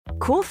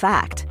Cool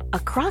fact, a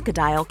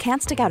crocodile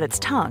can't stick out its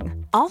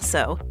tongue.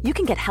 Also, you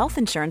can get health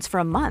insurance for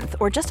a month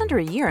or just under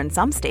a year in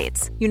some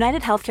states.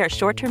 United Healthcare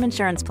short-term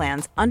insurance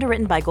plans,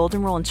 underwritten by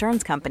Golden Rule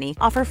Insurance Company,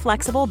 offer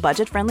flexible,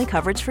 budget-friendly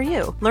coverage for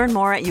you. Learn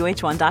more at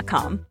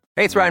uh1.com.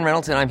 Hey, it's Ryan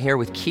Reynolds, and I'm here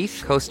with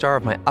Keith, co-star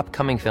of my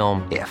upcoming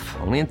film, If,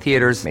 only in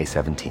theaters May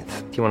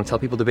 17th. Do you want to tell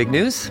people the big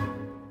news?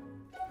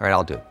 All right,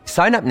 I'll do it.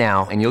 Sign up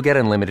now and you'll get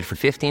unlimited for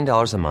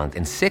 $15 a month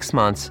and 6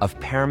 months of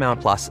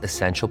Paramount Plus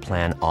Essential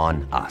Plan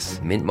on us.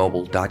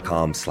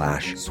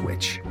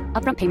 MintMobile.com/switch.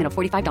 Upfront payment of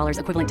 $45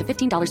 equivalent to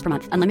 $15 per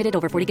month. Unlimited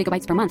over 40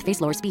 gigabytes per month.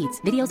 Face lower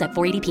speeds. Videos at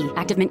 480p.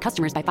 Active Mint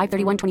customers by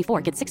 531.24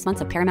 get 6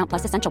 months of Paramount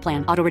Plus Essential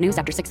Plan. Auto renews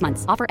after 6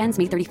 months. Offer ends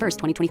May 31st,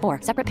 2024.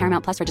 Separate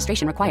Paramount Plus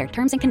registration required.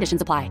 Terms and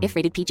conditions apply if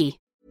rated PG.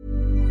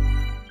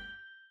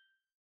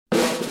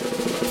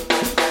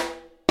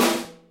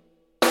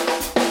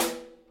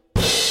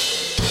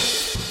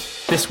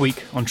 This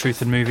week on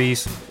Truth in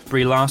Movies,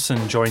 Brie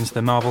Larson joins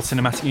the Marvel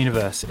Cinematic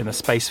Universe in the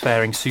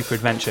spacefaring super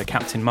adventure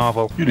Captain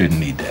Marvel. You didn't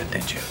need that,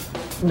 did you?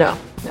 No,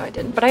 I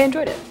didn't, but I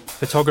enjoyed it.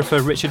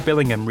 Photographer Richard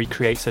Billingham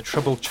recreates a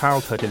troubled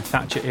childhood in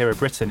Thatcher-era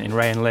Britain in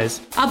Ray and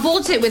Liz. I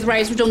bought it with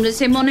Ray's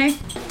redundancy money,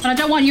 and I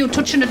don't want you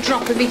touching a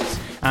drop of it.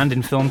 And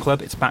in Film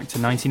Club, it's back to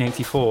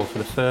 1984 for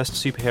the first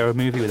superhero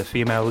movie with a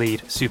female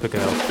lead,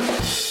 Supergirl.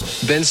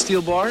 Ben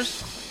Steel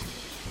bars?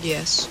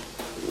 Yes.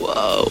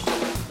 Whoa.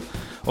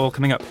 All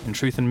coming up in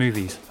Truth in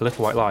Movies, the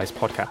Little White Lies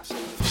podcast.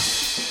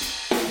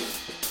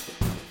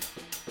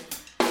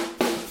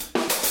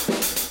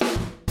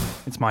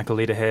 It's Michael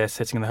Leader here,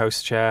 sitting in the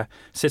host chair,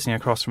 sitting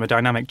across from a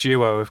dynamic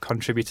duo of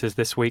contributors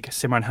this week,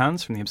 Simran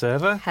Hans from The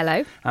Observer.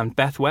 Hello. And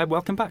Beth Webb.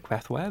 Welcome back,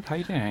 Beth Webb. How are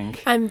you doing?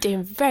 I'm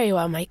doing very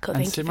well, Michael.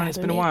 And Thank you for Simran, it's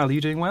having been a me. while. Are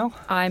you doing well?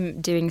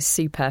 I'm doing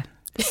super.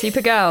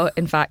 Supergirl,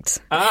 in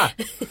fact.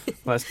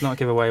 Let's not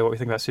give away what we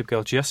think about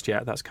Supergirl just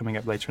yet. That's coming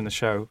up later in the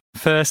show.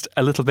 First,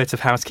 a little bit of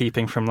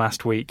housekeeping from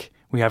last week.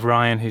 We have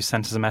Ryan, who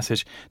sent us a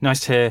message. Nice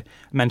to hear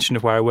mention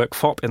of Where I Work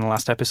FOP in the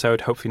last episode.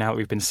 Hopefully now that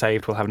we've been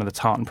saved, we'll have another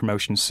Tartan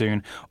promotion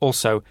soon.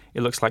 Also,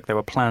 it looks like there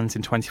were plans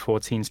in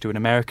 2014 to do an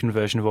American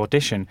version of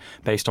Audition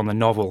based on the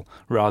novel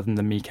rather than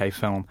the Miike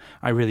film.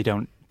 I really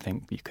don't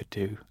think you could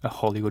do a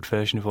Hollywood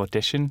version of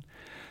Audition.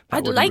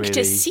 I'd like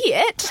to see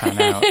it.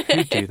 Pan out.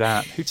 Who'd do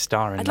that? Who'd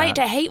star in that? I'd like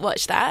to hate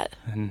watch that.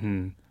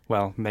 Mm-hmm.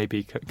 Well,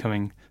 maybe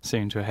coming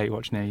soon to a hate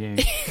watch near you.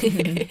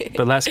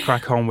 But let's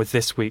crack on with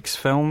this week's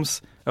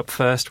films. Up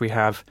first, we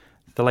have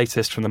the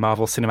latest from the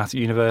Marvel Cinematic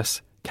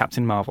Universe,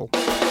 Captain Marvel.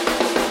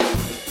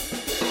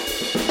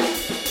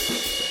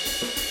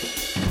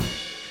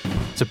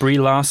 So Brie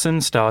Larson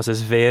stars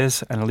as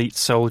Veers, an elite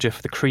soldier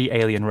for the Kree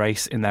alien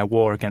race in their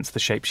war against the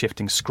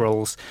shape-shifting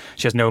Skrulls.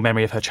 She has no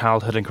memory of her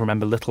childhood and can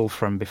remember little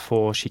from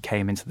before she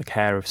came into the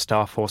care of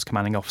Star Force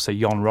Commanding Officer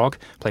Yon-Rogg,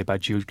 played by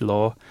Jude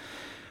Law.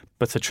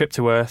 But a trip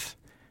to Earth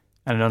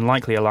and an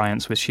unlikely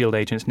alliance with S.H.I.E.L.D.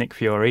 agents Nick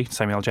Fury,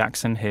 Samuel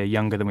Jackson, here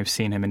younger than we've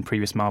seen him in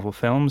previous Marvel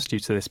films due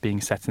to this being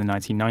set in the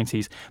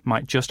 1990s,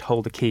 might just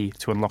hold the key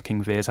to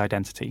unlocking Veer's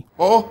identity.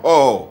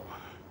 Oh,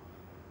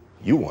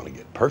 you want to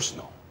get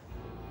personal.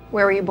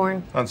 Where were you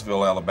born?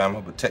 Huntsville,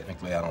 Alabama, but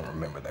technically I don't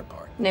remember that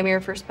part. Name of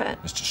your first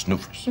pet. Mr.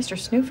 Snoofers. Mr.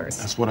 Snoofers.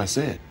 That's what I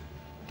said.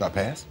 Did I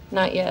pass?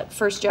 Not yet.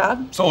 First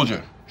job?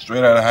 Soldier,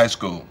 straight out of high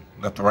school.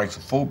 Left the ranks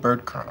of full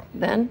bird colonel.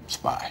 Then?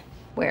 Spy.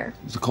 Where?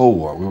 It was the Cold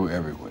War. We were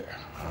everywhere.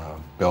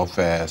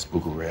 Belfast,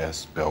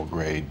 Bucharest,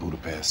 Belgrade,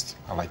 Budapest.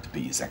 I like the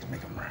bees. I can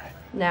make them rhyme.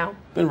 Now?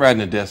 Been riding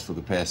the desk for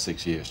the past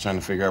 6 years, trying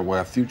to figure out where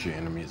our future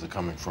enemies are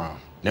coming from.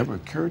 Never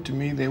occurred to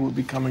me they would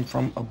be coming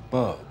from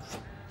above.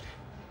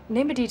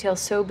 Name a detail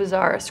so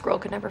bizarre a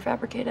Skrull could never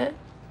fabricate it.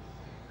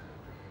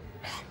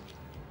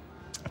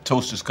 A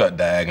toast is cut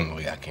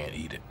diagonally. I can't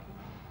eat it.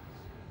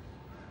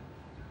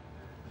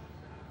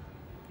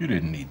 You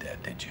didn't need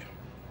that, did you?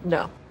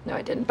 No,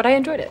 I didn't, but I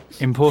enjoyed it.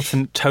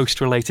 Important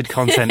toast-related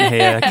content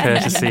here,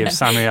 courtesy of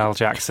Samuel L.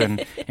 Jackson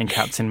in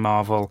Captain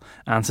Marvel.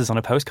 Answers on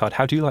a postcard.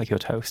 How do you like your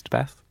toast,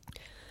 Beth?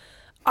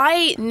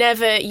 I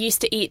never used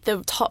to eat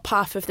the top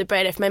half of the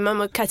bread. If my mum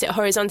would cut it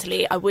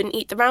horizontally, I wouldn't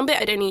eat the round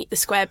bit. I'd only eat the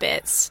square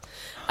bits.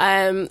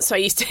 So I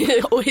used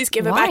to always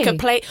give her back a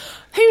plate.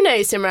 Who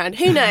knows, Simran?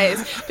 Who knows?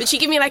 But she'd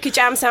give me like a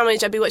jam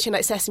sandwich. I'd be watching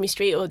like Sesame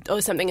Street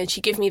or something, and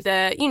she'd give me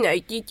the,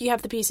 you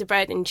have the piece of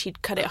bread, and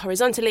she'd cut it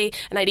horizontally,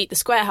 and I'd eat the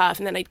square half,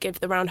 and then I'd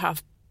give the round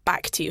half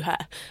back to her.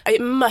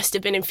 It must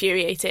have been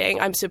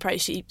infuriating. I'm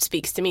surprised she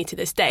speaks to me to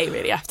this day,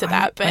 really, after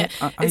that. But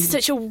it's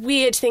such a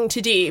weird thing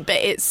to do, but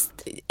it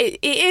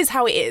is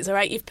how it is, all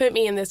right? You've put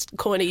me in this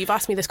corner. You've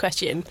asked me this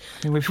question.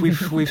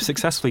 We've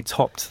successfully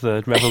topped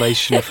the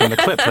revelation from the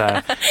clip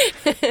there.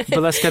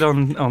 But let's get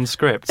on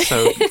script.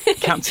 So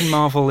Captain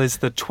Marvel is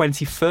the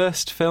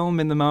 21st film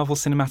in the Marvel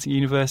Cinematic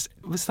Universe.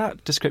 Was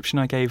that description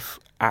I gave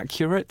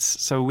accurate?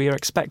 So we are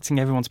expecting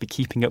everyone to be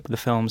keeping up with the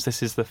films.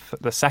 This is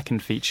the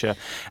second feature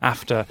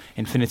after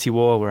Infinity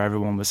War, where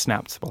everyone was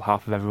snapped. Well,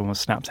 half of everyone was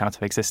snapped out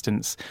of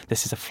existence.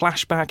 This is a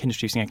flashback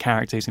introducing a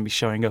character who's going to be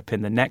showing up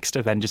in the next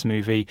Avengers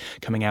movie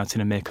coming out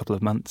in a mere couple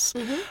of months.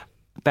 Mm-hmm.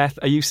 Beth,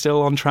 are you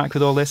still on track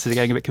with all this? Is it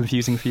getting a bit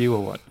confusing for you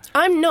or what?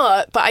 I'm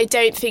not, but I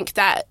don't think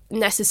that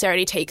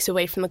necessarily takes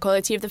away from the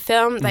quality of the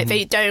film. Like,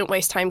 they don't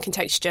waste time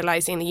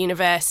contextualising the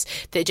universe.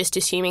 They're just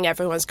assuming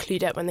everyone's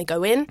clued up when they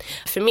go in.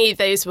 For me,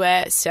 those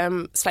were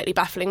some slightly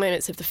baffling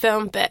moments of the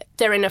film, but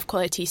there are enough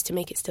qualities to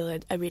make it still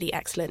a really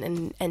excellent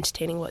and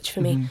entertaining watch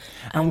for me.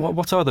 And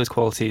what are those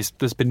qualities?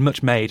 There's been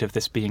much made of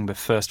this being the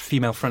first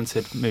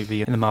female-fronted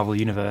movie in the Marvel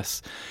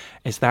Universe.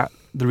 Is that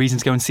the reason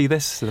to go and see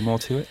this? Is there more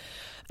to it?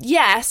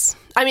 Yes.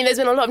 I mean, there's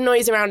been a lot of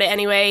noise around it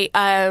anyway,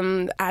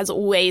 as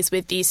always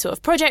with these sort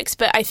of projects,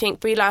 but I think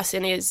Brie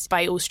Larson is,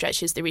 by all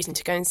stretches, the reason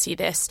to go and see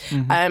this.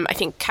 I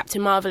think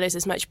Captain Marvel is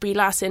as much Brie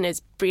Larson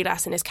as Brie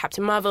Larson is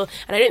Captain Marvel,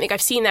 and I don't think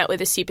I've seen that with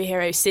a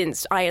superhero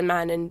since Iron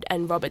Man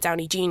and Robert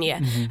Downey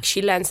Jr.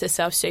 She lends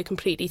herself so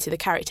completely to the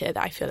character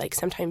that I feel like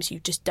sometimes you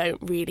just don't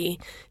really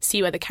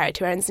see where the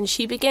character ends and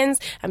she begins,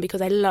 and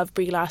because I love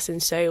Brie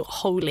Larson so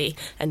wholly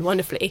and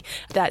wonderfully,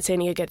 that's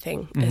only a good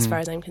thing as far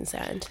as I'm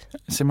concerned.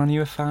 Simran, are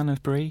you a fan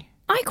of Brie?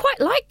 I quite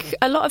like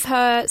a lot of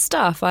her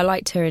stuff. I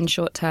liked her in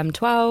Short Term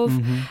 12.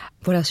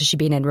 What else has she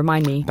been in?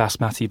 Remind me.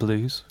 Basmati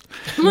Blues.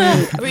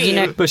 You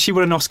know, but she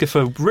won an Oscar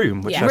for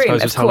Room, which I Room,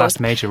 suppose was her course. last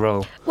major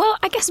role. Well,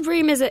 I guess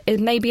Room is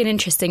maybe an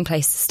interesting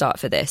place to start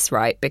for this,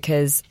 right?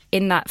 Because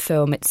in that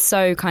film, it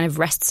so kind of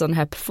rests on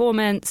her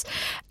performance,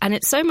 and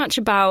it's so much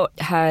about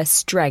her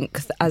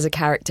strength as a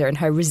character and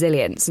her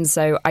resilience. And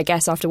so I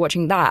guess after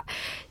watching that,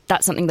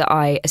 that's something that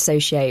I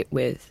associate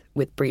with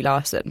Brie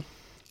Larson.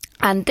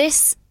 And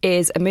this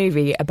is a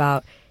movie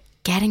about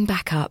getting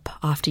back up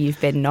after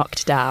you've been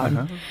knocked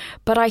down.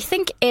 But I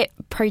think it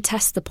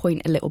protests the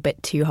point a little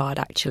bit too hard,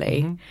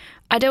 actually.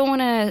 I don't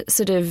want to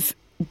sort of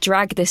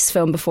drag this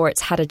film before it's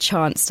had a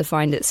chance to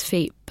find its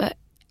feet, but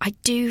I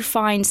do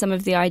find some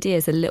of the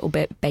ideas a little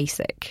bit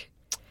basic.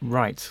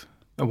 Right.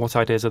 And what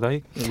ideas are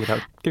they? Without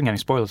giving any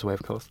spoilers away,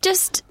 of course.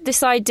 Just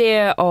this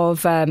idea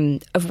of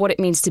what it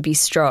means to be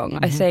strong.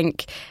 I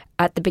think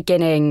at the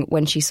beginning,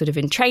 when she's sort of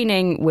in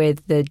training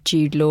with the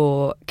Jude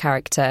Law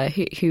character,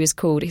 who is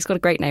called, he's got a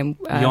great name.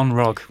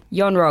 Yon-Rogg.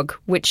 Yon-Rogg,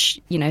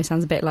 which, you know,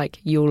 sounds a bit like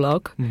Yule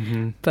Log.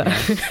 But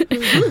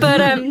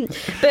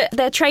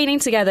they're training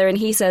together and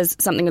he says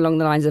something along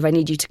the lines of, I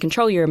need you to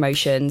control your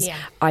emotions.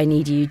 I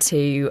need you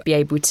to be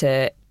able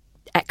to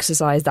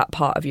exercise that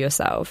part of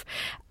yourself.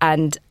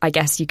 And I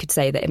guess you could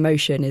say that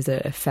emotion is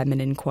a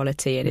feminine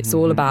quality, and it's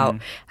all about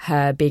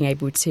her being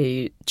able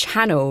to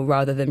channel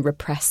rather than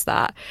repress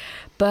that.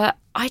 But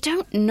I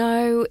don't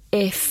know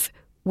if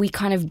we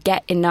kind of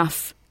get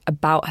enough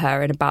about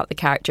her and about the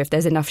character, if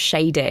there's enough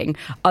shading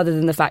other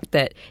than the fact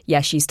that,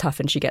 yeah, she's tough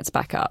and she gets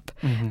back up,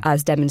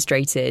 as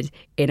demonstrated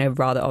in a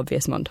rather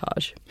obvious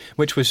montage.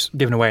 Which was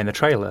given away in the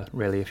trailer,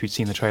 really. If you'd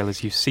seen the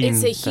trailers, you've seen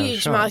it's a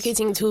huge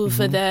marketing tool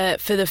for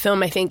the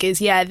film, I think, is,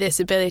 this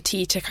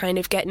ability to kind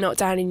of get knocked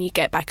down and you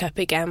get back up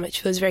again,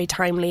 which was very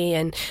timely.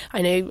 And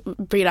I know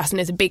Brie Larson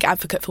is a big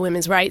advocate for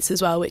women's rights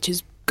as well, which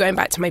is going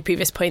back to my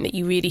previous point, that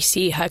you really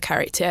see her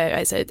character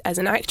as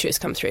an actress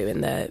come through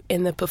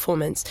in the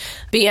performance.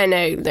 But yeah,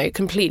 no,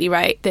 completely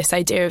right. This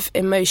idea of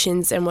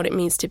emotions and what it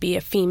means to be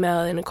a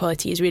female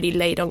inequality is really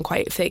laid on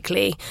quite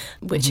thickly,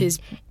 which is,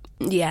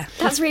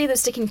 that's really the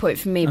sticking point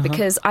for me,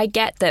 because I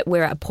get that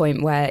we're at a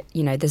point where,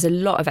 you know, there's a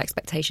lot of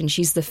expectation.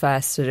 She's the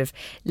first sort of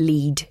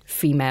lead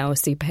female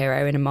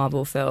superhero in a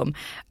Marvel film.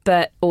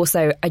 But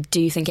also, I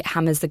do think it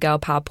hammers the girl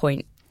power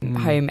point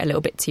home a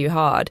little bit too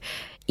hard.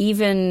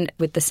 Even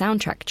with the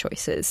soundtrack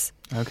choices.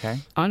 Okay.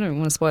 I don't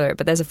want to spoil it,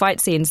 but there's a fight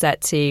scene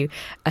set to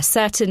a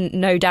certain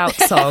No Doubt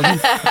song,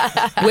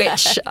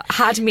 which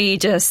had me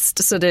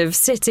just sort of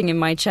sitting in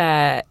my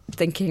chair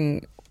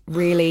thinking,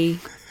 really?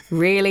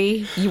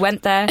 Really? You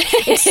went there?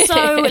 It's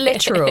so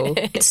literal.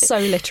 It's so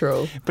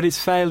literal. But it's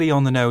fairly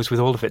on the nose with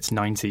all of its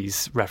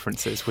 90s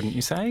references, wouldn't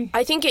you say?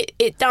 I think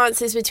it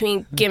dances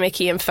between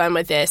gimmicky and fun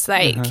with this.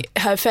 Like,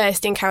 her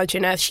first encounter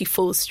on Earth, she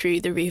falls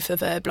through the roof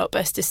of a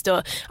Blockbuster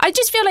store. I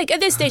just feel like at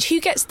this stage, who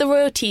gets the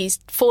royalties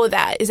for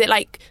that? Is it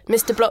like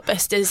Mr.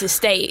 Blockbuster's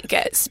estate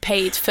gets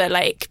paid for,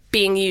 like,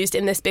 being used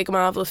in this big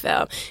Marvel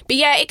film? But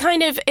yeah,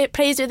 it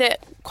plays with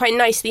it quite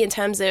nicely in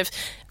terms of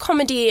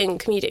comedy and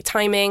comedic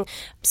timing.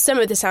 Some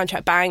of the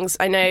soundtrack bangs.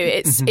 I know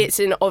it's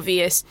an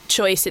obvious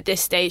choice at this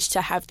stage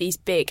to have these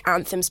big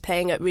anthems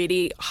playing at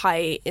really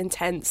high,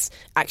 intense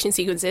action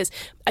sequences.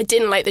 I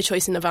didn't like the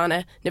choice in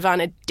Nirvana.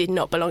 Nirvana did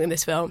not belong in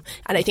this film.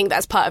 And I think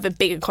that's part of a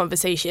bigger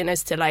conversation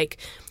as to, like,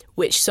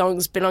 which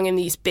songs belong in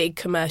these big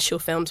commercial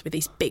films with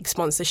these big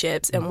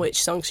sponsorships and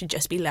which songs should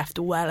just be left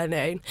well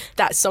alone.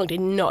 That song did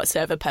not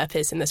serve a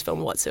purpose in this film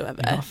whatsoever.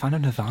 You're not a fan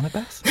of Nirvana,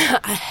 Beth?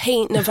 I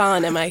hate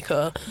Nirvana,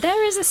 Michael.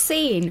 There is a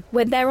scene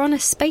when they're on a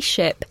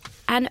spaceship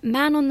and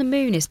Man on the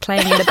Moon is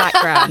playing in the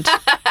background.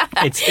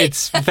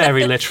 It's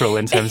very literal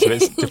in terms of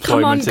its deployment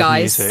Come on,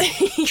 guys. of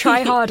music.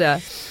 Try harder.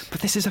 But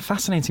this is a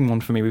fascinating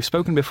one for me. We've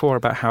spoken before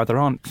about how there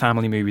aren't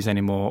family movies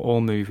anymore.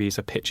 All movies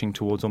are pitching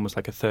towards almost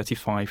like a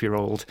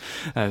 35-year-old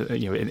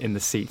in the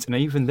seat. And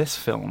even this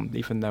film,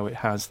 even though it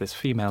has this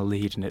female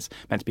lead and it's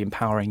meant to be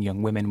empowering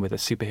young women with a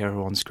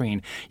superhero on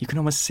screen, you can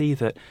almost see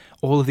that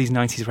all of these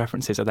 90s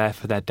references are there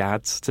for their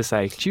dads to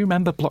say, do you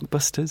remember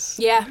Blockbusters?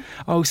 Yeah.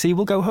 Oh, see,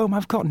 we'll go home.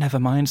 I've got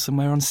Nevermind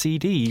somewhere on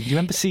CD. Do you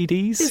remember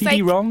CDs? It's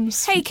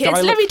CD-ROMs? Hey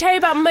kids, let me tell you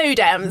about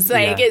modems.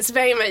 Yeah. It's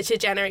very much a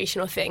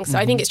generational thing. So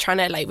I think it's trying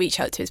to reach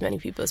out to as many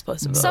people as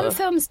possible. Some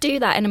films do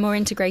that in a more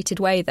integrated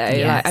way, though.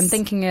 Yes. I'm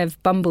thinking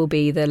of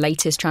Bumblebee, the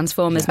latest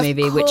Transformers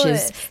movie, which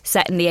is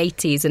set in the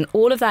 80s, and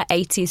all of that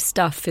 80s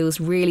stuff feels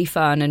really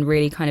fun and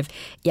really kind of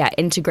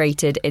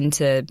integrated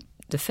into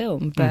the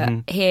film. But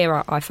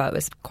here I felt it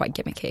was quite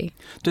gimmicky.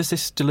 Does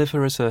this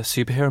deliver as a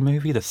superhero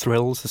movie? The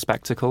thrills, the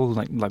spectacle,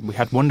 like we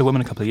had Wonder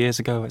Woman a couple of years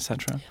ago,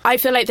 etc. I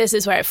feel like this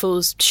is where it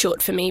falls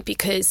short for me,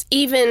 because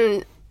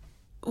even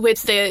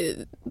with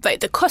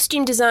the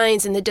costume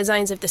designs and the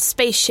designs of the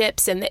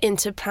spaceships and the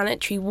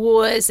interplanetary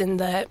wars and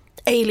the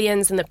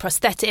aliens and the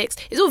prosthetics,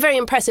 it's all very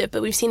impressive,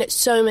 but we've seen it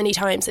so many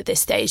times at this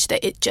stage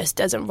that it just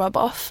doesn't rub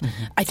off.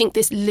 I think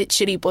this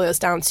literally boils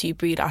down to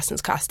Brie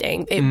Larson's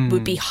casting. It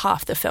would be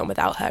half the film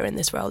without her in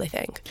this role, I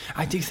think.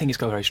 I do think it's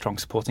got a very strong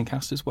supporting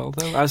cast as well,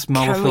 though, as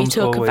Marvel Can we films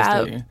talk always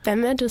about do.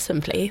 Ben Mendelsohn,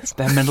 please?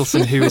 Ben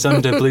Mendelsohn, who is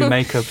under blue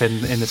makeup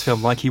in this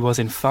film like he was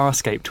in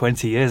Farscape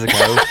 20 years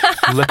ago.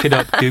 Look it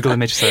up, Google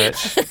image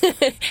search.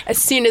 As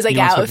soon as I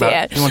get out of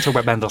here. You want to talk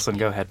about Mendelsohn?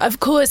 Go ahead. Of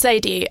course I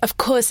do.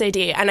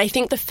 And I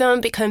think the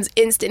film becomes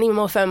instantly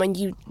more fun when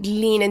you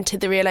lean into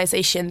the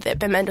realisation that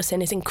Ben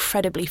Mendelsohn is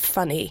incredibly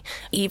funny,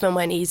 even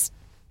when he's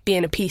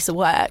being a piece of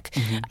work.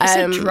 He's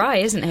so dry,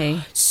 isn't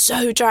he?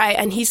 So dry.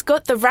 And he's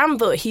got the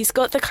ramble. He's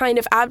got the kind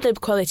of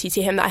ad-lib quality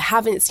to him that I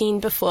haven't seen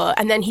before.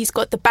 And then he's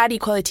got the baddie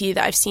quality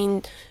that I've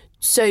seen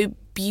so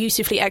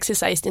beautifully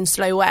exercised in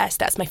Slow West.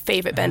 That's my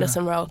favourite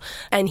Mendelsohn role.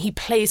 And he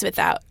plays with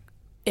that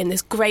in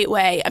this great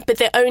way, but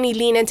they only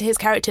lean into his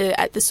character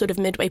at the sort of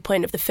midway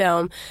point of the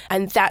film,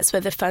 and that's where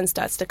the fun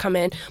starts to come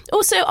in.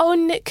 Also,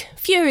 Nick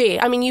Fury.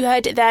 I mean, you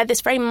heard it there, this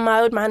very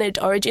mild-mannered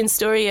origin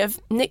story of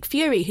Nick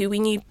Fury, who we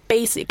knew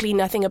basically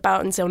nothing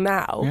about until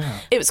now. Yeah.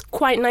 It was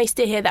quite nice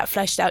to hear that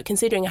fleshed out,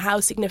 considering how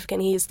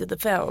significant he is to the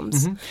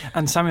films.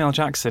 And Samuel L.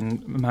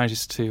 Jackson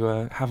manages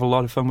to have a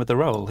lot of fun with the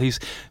role. He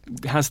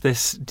has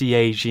this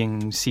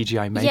de-aging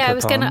CGI makeup on. Yeah, I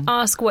was going to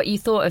ask what you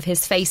thought of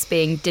his face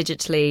being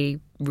digitally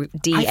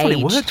de-aged. I thought it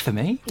worked for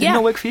me. Didn't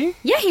it work for you?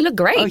 Yeah, he looked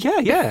great. Oh,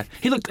 yeah.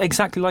 He looked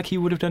exactly like he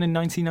would have done in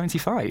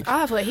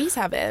 1995. What he's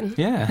having.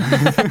 Yeah.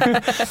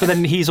 But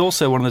then he's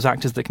also one of those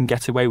actors that can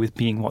get away with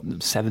being,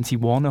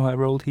 71 or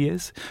however old he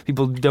is?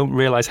 People don't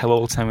realise how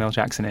old Samuel L.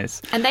 Jackson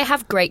is. And they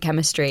have great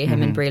chemistry,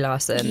 him and Brie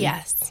Larson.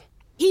 Yes.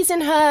 He's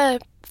in her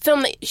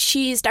film that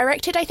she's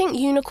directed, I think,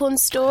 Unicorn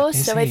Store.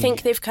 I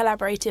think they've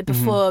collaborated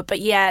before.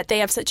 But yeah, they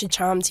have such a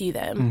charm to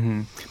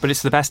them. But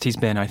it's the best he's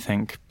been, I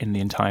think, in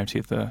the entirety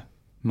of the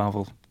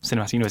Marvel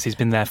Cinematic Universe. He's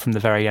been there from the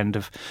very end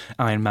of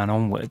Iron Man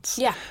onwards.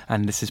 Yeah.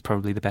 And this is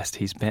probably the best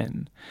he's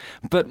been.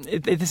 But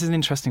this is an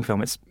interesting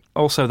film. It's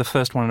also the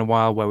first one in a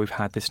while where we've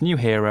had this new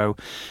hero.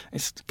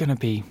 It's going to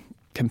be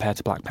compared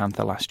to Black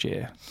Panther last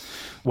year,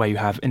 where you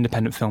have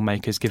independent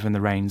filmmakers given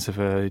the reins of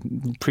a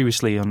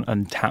previously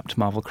untapped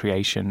Marvel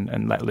creation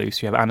and let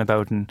loose. You have Anna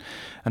Boden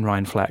and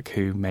Ryan Fleck,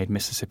 who made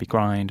Mississippi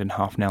Grind and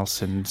Half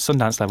Nelson,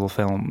 Sundance-level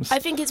films. I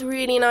think it's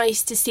really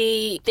nice to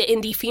see the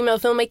indie female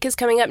filmmakers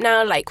coming up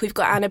now. Like, we've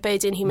got Anna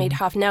Boden, who made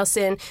Half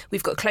Nelson.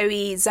 We've got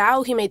Chloe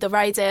Zhao, who made The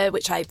Rider,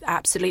 which I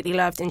absolutely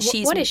loved. And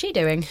what is she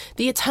doing?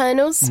 The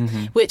Eternals,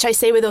 which I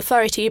say with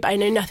authority, but I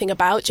know nothing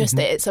about, just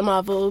that it's a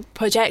Marvel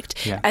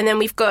project. Yeah. And then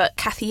we've got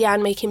Kathy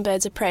Yan making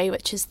Birds of Prey,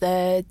 which is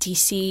the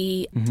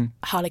DC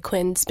Harley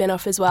Quinn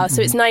spin-off as well.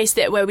 So it's nice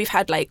that where we've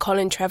had like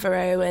Colin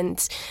Trevorrow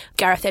and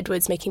Gareth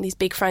Edwards making these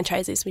big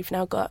franchises, we've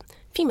now got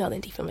female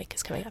indie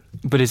filmmakers coming up.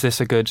 But is this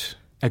a good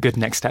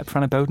next step for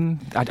Anna Boden?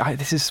 I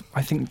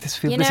think this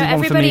feels. This is one for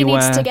me everybody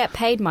needs to get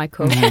paid,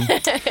 Michael.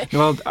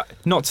 Well,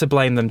 not to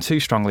blame them too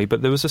strongly,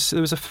 but there was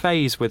a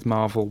phase with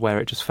Marvel where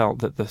it just felt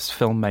that the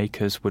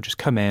filmmakers would just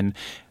come in.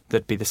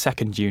 There'd be the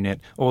second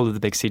unit, all of the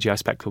big CGI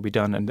spec will be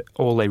done, and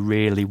all they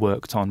really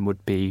worked on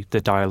would be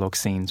the dialogue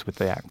scenes with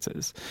the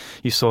actors.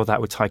 You saw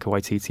that with Taika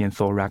Waititi in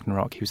Thor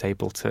Ragnarok. He was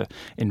able to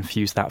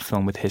infuse that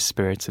film with his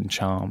spirit and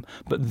charm.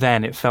 But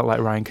then it felt like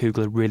Ryan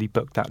Coogler really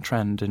bucked that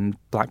trend, and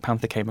Black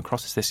Panther came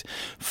across as this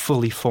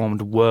fully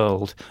formed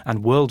world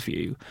and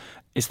worldview.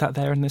 Is that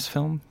there in this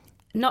film?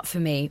 Not for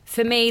me.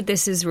 For me,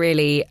 this is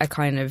really a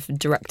kind of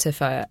director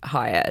for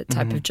hire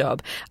type of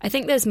job. I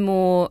think there's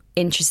more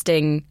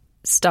interesting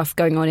stuff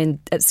going on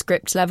at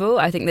script level.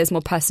 I think there's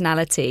more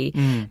personality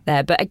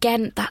there. But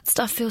again, that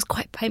stuff feels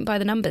quite paint by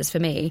the numbers for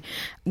me.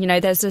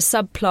 There's a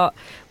subplot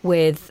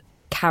with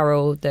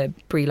Carol, the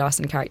Brie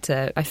Larson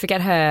character. I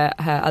forget her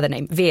other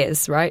name.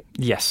 Veers, right?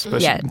 Yes,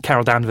 but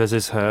Carol Danvers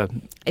is her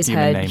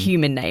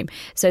human name.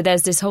 So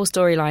there's this whole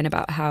storyline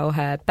about how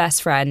her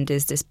best friend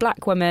is this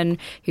black woman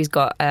who's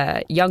got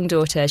a young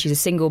daughter. She's a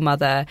single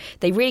mother.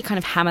 They really kind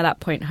of hammer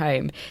that point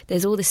home.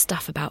 There's all this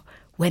stuff about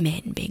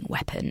women being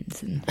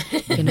weapons, and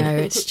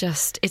it's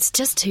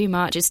just too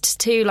much. It's just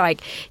too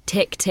like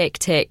tick, tick,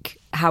 tick.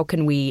 How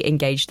can we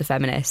engage the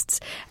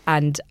feminists?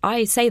 And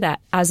I say that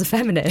as a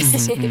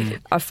feminist.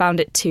 I found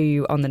it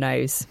too on the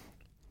nose.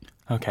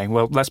 Okay,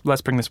 well,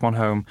 let's bring this one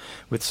home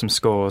with some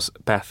scores.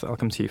 Beth, I'll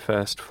come to you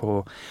first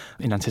for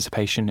in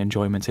anticipation,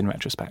 enjoyment, in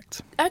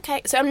retrospect.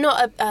 Okay, so I'm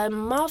not a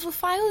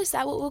Marvel-phile, is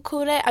that what we'll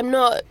call it? I'm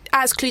not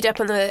as clued up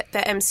on the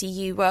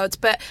MCU world,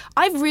 but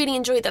I've really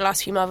enjoyed the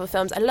last few Marvel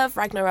films. I love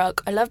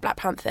Ragnarok, I love Black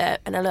Panther,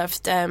 and I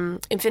loved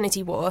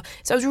Infinity War.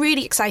 So I was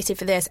really excited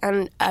for this,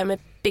 and I'm a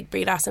big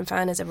Brie Larson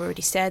fan, as I've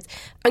already said.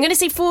 I'm going to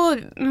say 4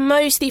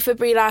 mostly for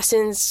Brie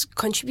Larson's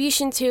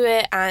contribution to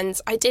it, and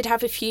I did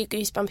have a few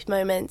goosebumpy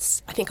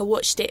moments. I think I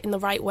watched it in the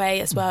right way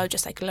as well,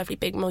 just like a lovely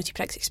big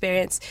multiplex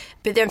experience.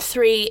 But then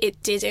 3,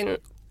 it didn't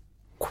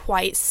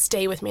quite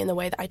stay with me in the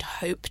way that I'd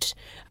hoped.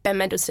 Ben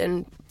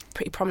Mendelsohn,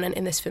 pretty prominent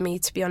in this for me,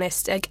 to be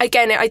honest.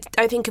 Again,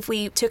 I think if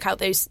we took out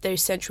those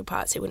central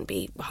parts, it wouldn't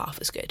be half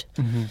as good.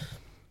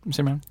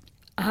 Simran?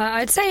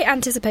 I'd say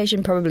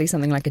anticipation, probably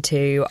something like a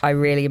 2. I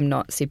really am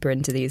not super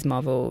into these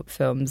Marvel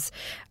films.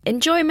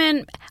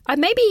 Enjoyment, I'd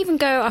maybe even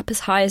go up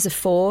as high as a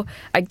 4.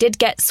 I did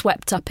get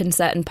swept up in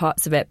certain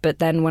parts of it, but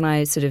then when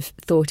I sort of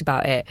thought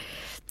about it,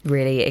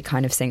 really it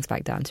kind of sinks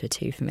back down to a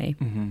 2 for me.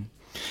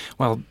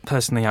 Well,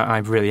 personally, I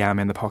really am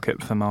in the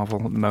pocket for Marvel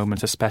at the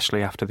moment,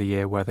 especially after the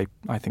year where they,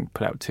 I think,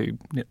 put out 2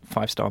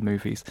 5-star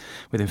movies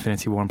with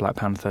Infinity War and Black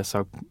Panther,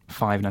 so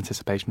 5 in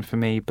anticipation for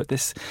me. But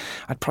this,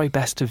 I'd probably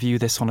best to view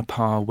this on a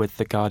par with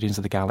the Guardians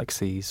of the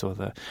Galaxies or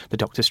the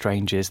Doctor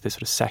Stranges, this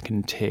sort of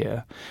second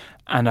tier.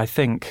 And I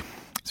think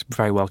it's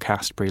very well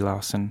cast, Brie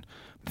Larson.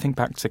 Think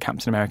back to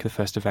Captain America, the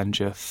First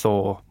Avenger,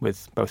 Thor,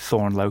 with both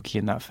Thor and Loki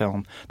in that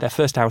film. Their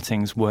first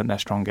outings weren't their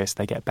strongest.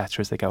 They get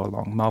better as they go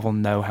along. Marvel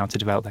know how to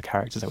develop their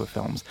characters over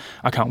films.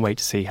 I can't wait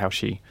to see how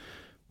she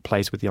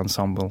plays with the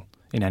ensemble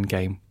in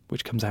Endgame,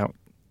 which comes out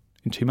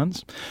in 2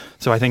 months.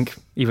 So I think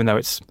even though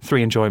it's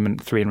 3 enjoyment,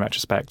 3 in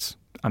retrospect,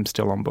 I'm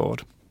still on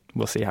board.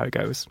 We'll see how it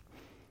goes.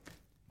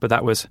 But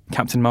that was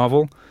Captain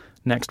Marvel.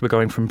 Next, we're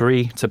going from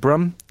Brie to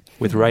Brum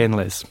with Ray and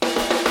Liz.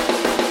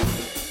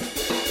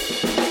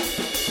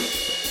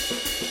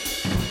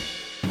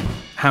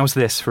 How's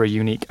this for a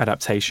unique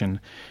adaptation?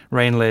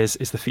 Ray and Liz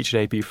is the feature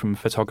debut from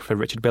photographer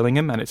Richard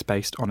Billingham, and it's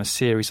based on a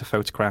series of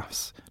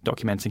photographs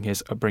documenting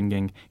his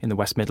upbringing in the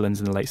West Midlands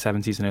in the late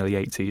 70s and early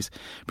 80s.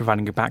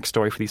 Providing a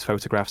backstory for these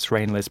photographs,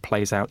 Ray and Liz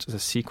plays out as a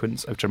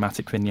sequence of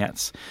dramatic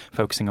vignettes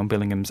focusing on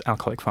Billingham's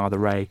alcoholic father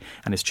Ray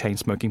and his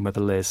chain-smoking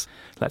mother Liz.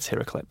 Let's hear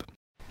a clip.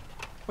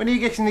 When are you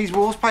getting these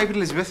walls papered,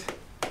 Elizabeth?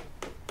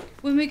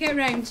 When we get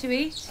round to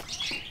it.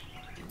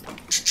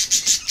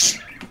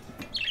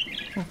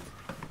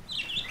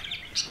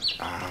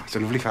 Ah, it's a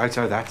lovely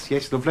photo, that.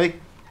 Yes, lovely.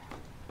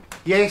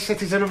 Yes,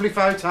 it is a lovely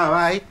photo,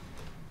 eh?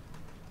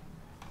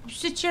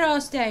 Sit your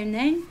ass down,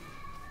 then.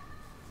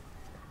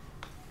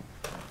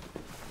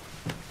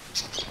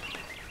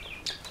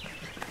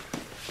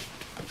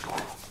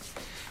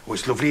 Oh,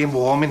 it's lovely and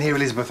warm in here,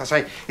 Elizabeth. I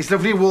say, it's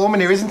lovely and warm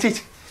in here, isn't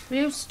it? Will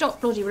you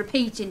stop bloody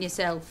repeating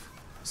yourself?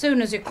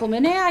 Soon as you come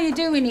in here, how you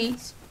doing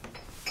it?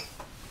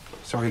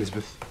 Sorry,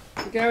 Elizabeth.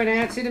 We're going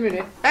out in a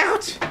minute.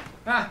 Out?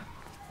 Ah.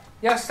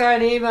 You're staying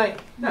here, mate.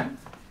 No.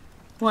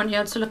 Want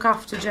you to look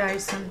after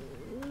Jason.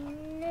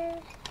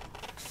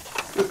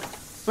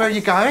 Where are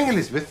you going,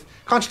 Elizabeth?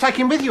 Can't you take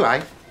him with you,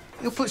 eh?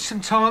 He'll put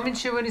some time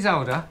into when he's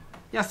older.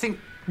 Yeah, I think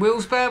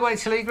Will's better wait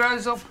till he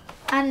grows up.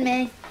 And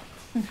me.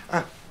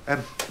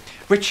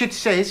 Richard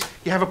says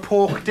you have a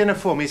pork dinner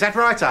for me. Is that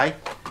right, eh?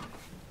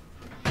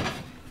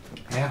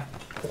 Yeah.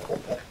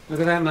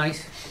 Look at that,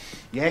 mate.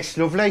 Yes,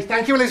 lovely.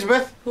 Thank you,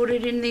 Elizabeth. Put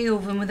it in the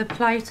oven with a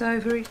plate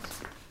over it.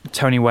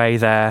 Tony Way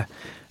there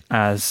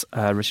as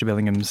Richard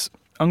Billingham's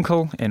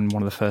uncle in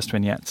one of the first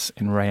vignettes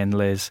in Ray and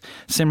Liz.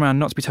 Simran,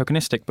 not to be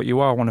tokenistic, but you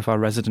are one of our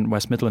resident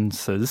West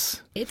Midlandsers.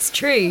 It's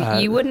true.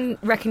 You wouldn't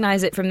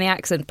recognise it from the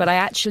accent, but I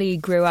actually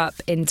grew up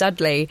in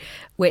Dudley,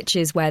 which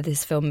is where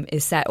this film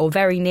is set, or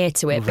very near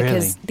to it,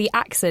 because the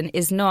accent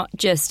is not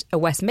just a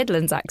West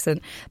Midlands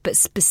accent, but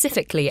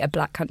specifically a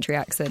Black Country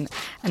accent.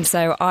 And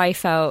so I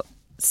felt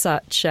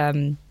such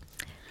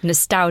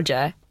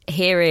nostalgia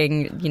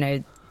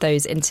hearing,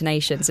 those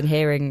intonations and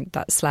hearing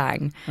that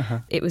slang.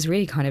 It was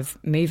really kind of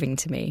moving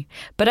to me.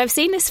 But I've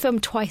seen this film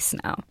twice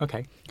now.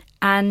 Okay.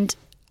 And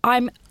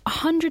I'm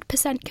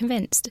 100%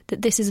 convinced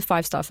that this is a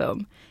 5-star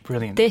film.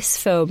 Brilliant. This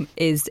film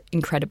is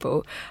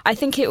incredible. I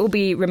think it will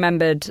be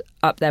remembered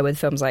up there with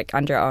films like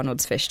Andrea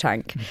Arnold's Fish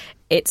Tank.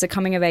 It's a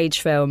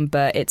coming-of-age film,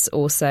 but it's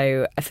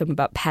also a film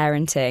about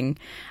parenting.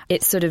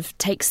 It sort of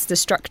takes the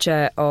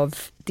structure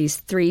of these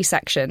 3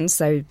 sections.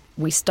 So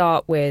we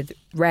start with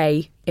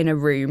Ray in a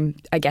room,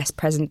 I guess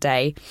present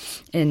day,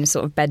 in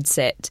sort of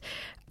bedsit.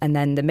 And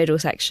then the middle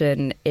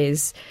section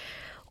is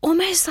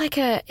almost like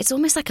a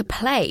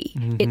play.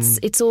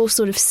 It's all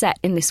sort of set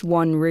in this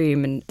one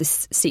room, and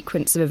this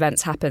sequence of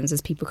events happens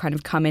as people kind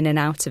of come in and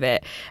out of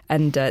it,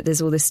 and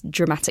there's all this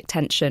dramatic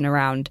tension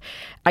around,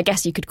 I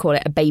guess you could call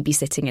it a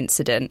babysitting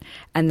incident.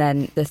 And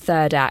then the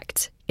third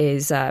act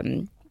is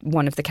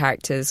one of the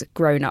characters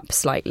grown up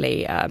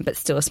slightly, but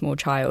still a small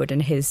child,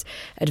 and his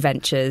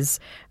adventures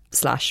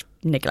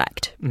 /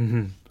 neglect.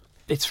 Mm-hmm.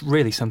 It's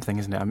really something,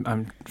 isn't it?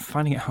 I'm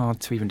finding it hard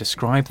to even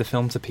describe the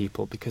film to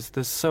people because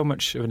there's so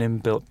much of an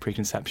inbuilt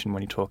preconception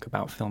when you talk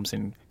about films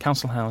in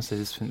council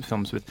houses,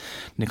 films with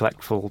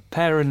neglectful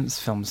parents,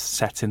 films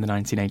set in the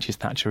 1980s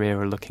Thatcher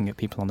era looking at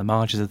people on the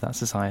margins of that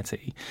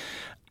society.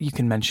 You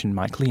can mention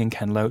Mike Leigh and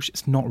Ken Loach.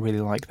 It's not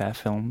really like their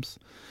films.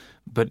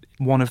 But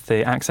one of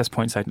the access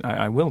points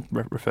I will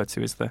refer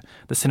to is the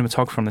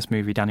cinematographer on this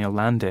movie, Daniel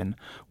Landin,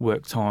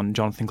 worked on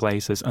Jonathan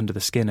Glazer's Under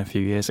the Skin a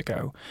few years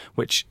ago,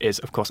 which is,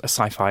 of course, a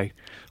sci-fi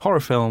horror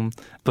film,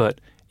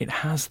 but it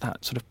has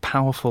that sort of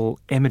powerful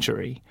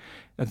imagery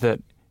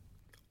that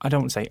I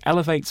don't want to say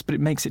elevates, but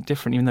it makes it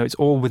different, even though it's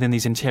all within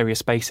these interior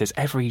spaces.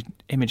 Every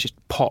image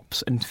just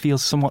pops and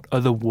feels somewhat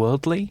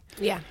otherworldly.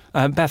 Yeah.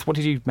 Beth, what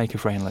did you make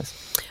of Ray and Liz?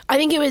 I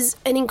think it was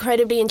an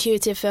incredibly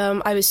intuitive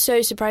film. I was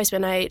so surprised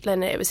when I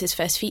learned that it was his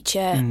first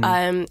feature.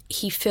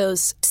 He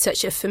feels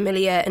such a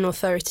familiar and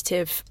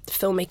authoritative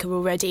filmmaker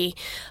already,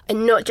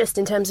 and not just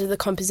in terms of the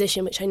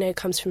composition, which I know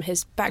comes from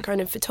his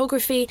background in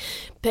photography,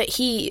 but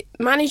he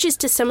manages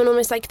to summon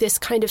almost like this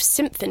kind of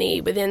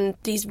symphony within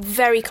these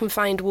very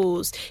confined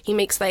walls. He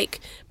makes like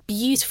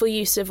beautiful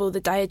use of all the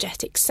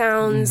diegetic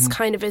sounds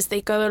kind of as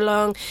they go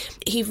along.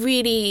 He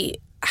really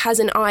has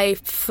an eye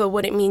for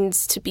what it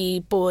means to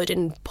be bored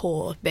and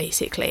poor,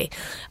 basically,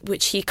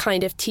 which he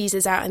kind of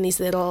teases out in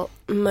these little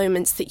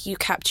moments that you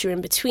capture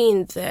in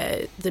between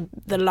the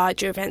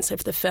larger events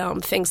of the film.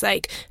 Things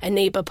like a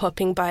neighbour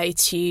popping by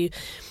to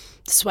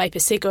swipe a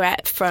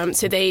cigarette from,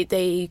 so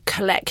they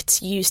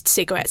collect used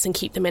cigarettes and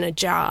keep them in a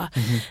jar.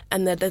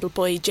 And the little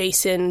boy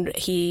Jason,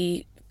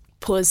 he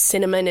pours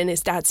cinnamon in his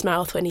dad's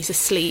mouth when he's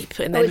asleep,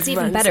 and then it's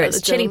even better.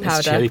 It's chili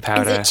powder.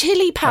 Is it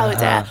chili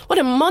powder? What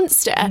a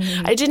monster!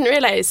 I didn't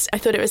realise. I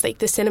thought it was like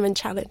the cinnamon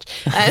challenge.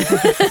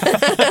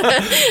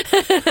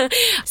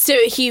 So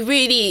he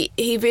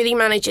really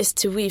manages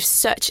to weave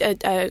such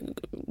a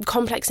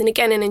complex and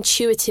again an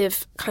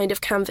intuitive kind of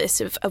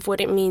canvas of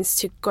what it means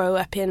to grow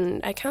up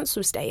in a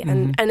council estate,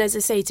 and as I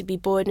say, to be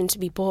bored and to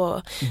be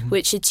poor,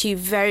 which are two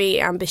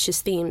very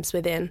ambitious themes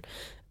within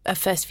a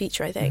first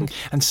feature, I think.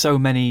 And so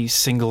many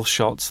single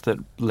shots that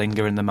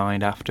linger in the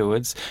mind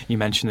afterwards. You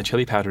mentioned the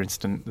chili powder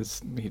incident,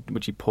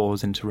 which he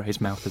pours into Ray's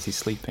mouth as he's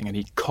sleeping, and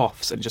he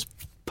coughs and just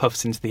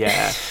puffs into the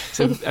air.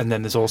 And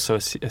then there's also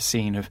a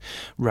scene of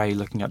Ray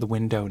looking out the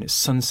window, and it's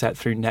sunset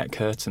through net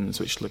curtains,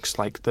 which looks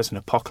like there's an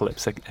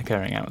apocalypse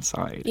occurring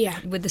outside. Yeah,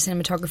 with the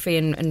cinematography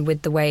and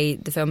with the way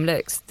the film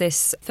looks,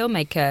 this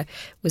filmmaker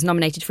was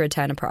nominated for a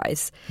Turner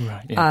Prize.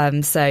 Right.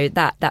 Yeah. So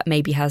that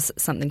maybe has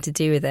something to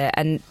do with it.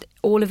 And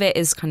all of it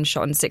is kind of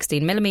shot in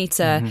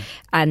 16mm,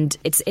 and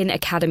it's in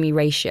Academy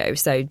ratio.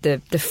 So the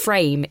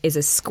frame is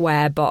a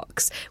square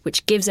box,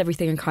 which gives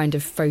everything a kind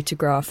of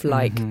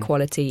photograph-like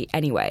quality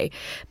anyway.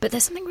 But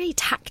there's something really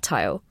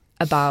tactile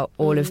about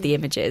all of the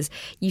images.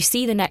 You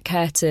see the net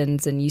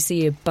curtains, and you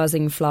see a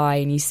buzzing fly,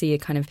 and you see a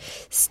kind of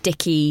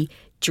sticky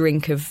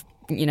drink of,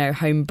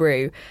 home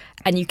brew,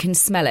 and you can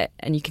smell it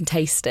and you can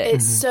taste it.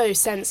 It's so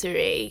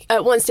sensory.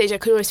 At one stage I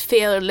could always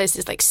feel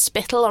Liz's like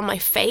spittle on my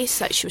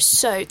face, like she was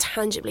so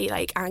tangibly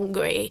like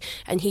angry,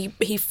 and he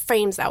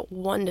frames that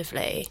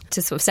wonderfully.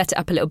 To sort of set it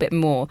up a little bit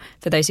more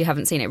for those who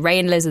haven't seen it, Ray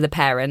and Liz are the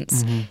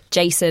parents,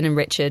 Jason and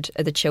Richard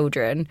are the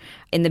children.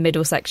 In the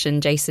middle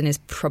section, Jason is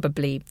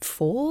probably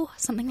 4,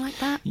 something like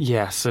that.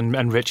 Yes,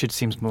 and Richard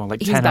seems more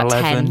like He's 10, about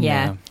 11. 10,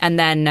 yeah. And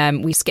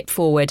then we skip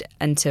forward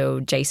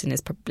until Jason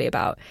is probably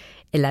about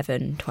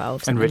 11,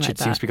 12, something and Richard like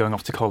that. seems to be going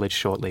off to college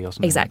shortly or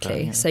something. Exactly. Like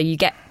that, yeah. So you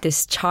get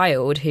this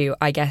child who,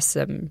 I guess,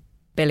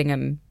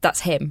 Billingham, that's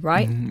him,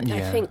 right?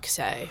 I think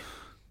so.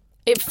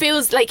 It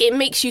feels like it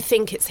makes you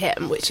think it's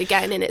him, which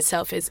again in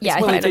itself is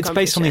well, it's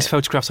based on these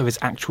photographs of his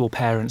actual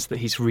parents that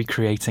he's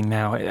recreating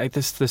now.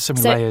 There's so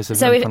many layers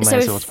of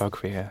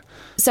autobiography here.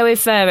 So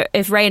if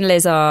Ray and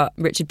Liz are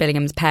Richard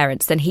Billingham's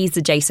parents, then he's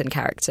the Jason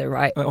character,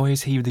 right? Or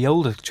is he the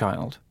older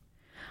child?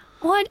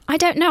 Well, I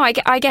don't know.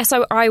 I guess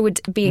I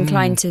would be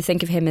inclined to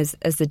think of him as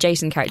the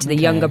Jason character, the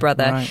younger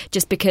brother,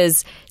 just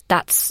because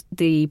that's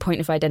the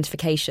point of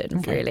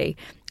identification, really.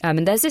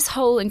 And there's this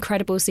whole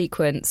incredible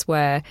sequence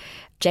where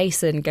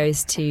Jason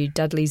goes to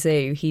Dudley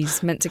Zoo.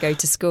 He's meant to go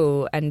to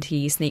school, and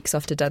he sneaks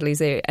off to Dudley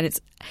Zoo. And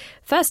it's,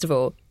 first of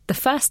all, the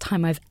first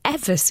time I've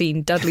ever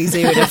seen Dudley Zoo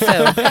in a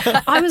film.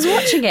 I was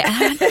watching it, and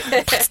I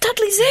went, that's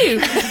Dudley Zoo!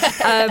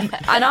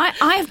 And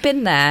I have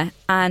been there,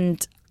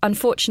 and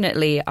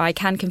unfortunately, I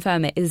can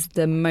confirm it is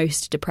the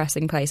most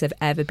depressing place I've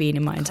ever been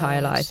in my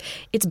entire life.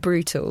 It's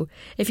brutal.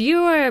 If you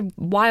are a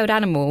wild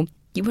animal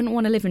you wouldn't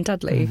want to live in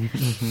Dudley.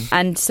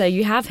 And so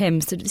you have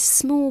him, sort of this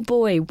small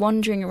boy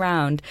wandering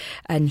around,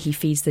 and he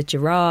feeds the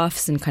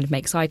giraffes and kind of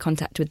makes eye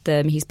contact with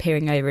them. He's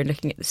peering over and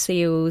looking at the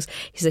seals.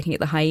 He's looking at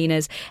the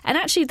hyenas. And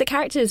actually the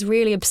character is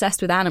really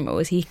obsessed with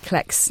animals. He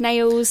collects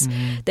snails.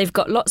 They've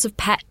got lots of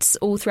pets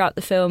all throughout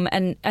the film.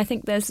 And I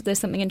think there's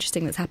something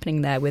interesting that's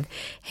happening there with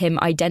him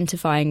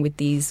identifying with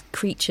these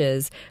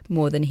creatures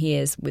more than he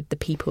is with the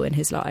people in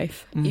his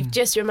life. You've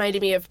just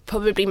reminded me of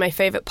probably my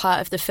favourite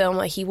part of the film,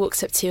 where he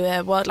walks up to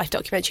a wildlife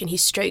documentary and he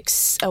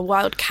strokes a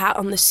wild cat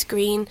on the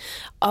screen.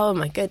 Oh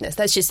my goodness,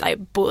 that's just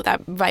like brought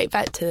that right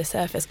back to the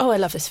surface. Oh, I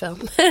love this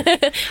film.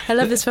 I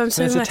love this film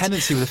so much. There's a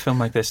tendency with a film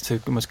like this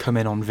to almost come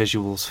in on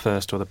visuals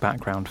first or the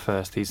background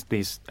first,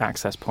 these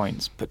access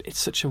points, but it's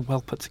such a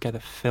well put together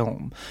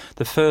film.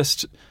 The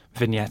first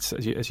vignette,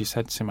 as you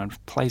said, Simran,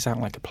 plays out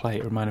like a play.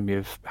 It reminded me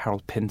of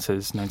Harold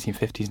Pinter's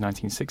 1950s,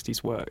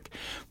 1960s work.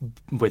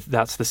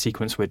 That's the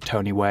sequence with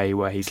Tony Way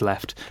where he's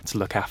left to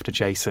look after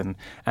Jason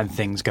and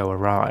things go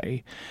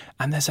awry.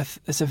 And there's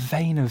a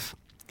vein of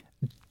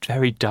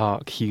very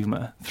dark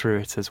humour through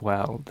it as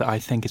well that I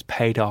think is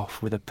paid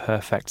off with a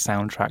perfect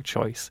soundtrack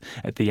choice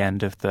at the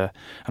end of the...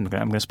 I'm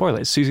going to spoil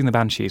it. It's Susie and the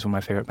Banshees, one of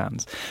my favourite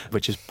bands,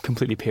 which is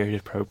completely period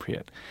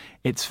appropriate.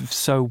 It's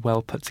so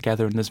well put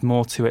together and there's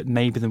more to it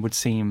maybe than would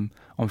seem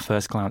on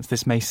first glance.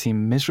 This may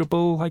seem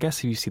miserable, I guess,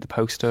 if you see the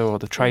poster or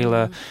the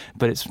trailer,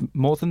 but it's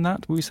more than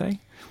that, would we say?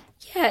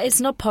 Yeah, it's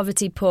not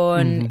poverty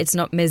porn, it's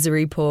not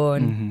misery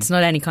porn, it's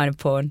not any kind of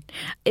porn.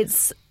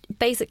 It's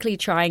basically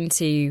trying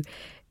to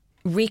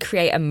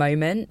recreate a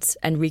moment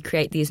and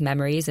recreate these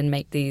memories and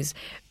make these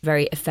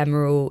very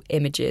ephemeral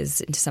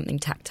images into something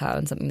tactile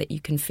and something that you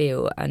can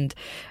feel, and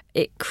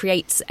it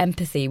creates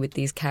empathy with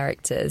these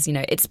characters. You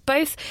know, it's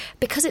both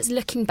because it's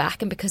looking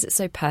back and because it's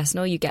so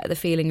personal, you get the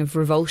feeling of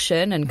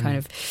revulsion and kind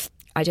of,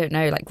 I don't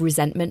know, like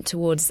resentment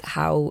towards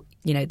how,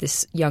 you know,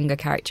 this younger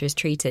character is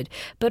treated,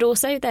 but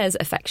also there's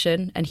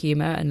affection and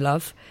humour and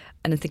love.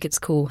 And I think it's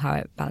cool how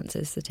it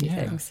balances the two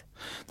things.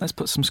 Let's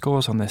put some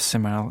scores on this,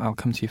 Simran. I'll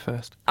come to you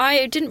first.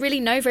 I didn't really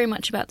know very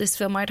much about this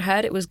film. I'd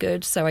heard it was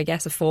good, so I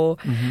guess a 4.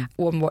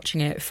 On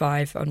watching it,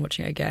 5. On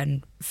watching it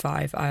again,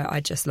 5. I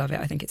just love it.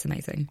 I think it's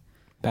amazing.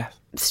 Beth?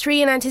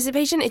 3 in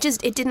anticipation. It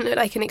didn't look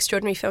like an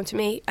extraordinary film to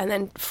me. And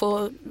then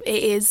 4,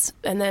 it is.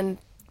 And then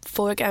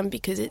 4 again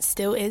because it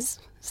still is.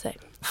 So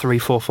 3,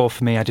 4, 4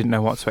 for me. I didn't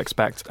know what to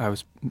expect. I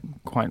was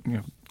quite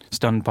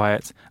stunned by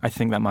it. I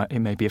think that it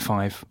may be a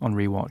 5 on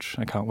rewatch.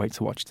 I can't wait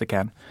to watch it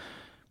again.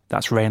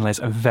 That's Ray and Liz,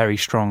 a very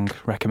strong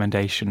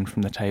recommendation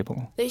from the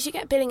table. They should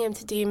get Billingham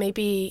to do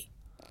maybe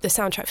the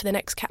soundtrack for the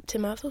next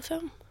Captain Marvel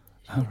film.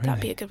 Oh, really?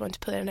 That'd be a good one to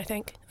put in, I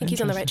think. I think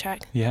he's on the right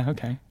track. Yeah,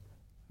 okay.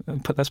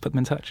 Let's put them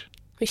in touch.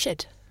 We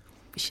should.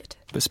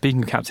 But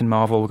speaking of Captain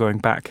Marvel, we're going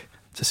back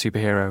to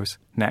superheroes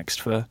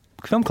next for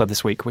Film Club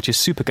this week, which is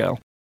Supergirl.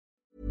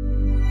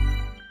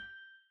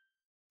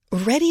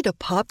 Ready to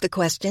pop the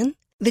question?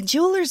 The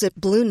jewelers at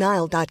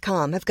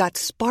BlueNile.com have got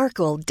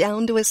sparkle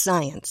down to a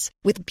science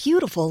with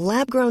beautiful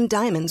lab-grown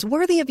diamonds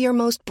worthy of your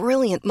most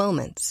brilliant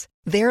moments.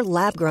 Their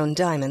lab-grown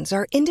diamonds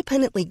are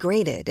independently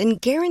graded and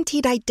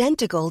guaranteed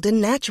identical to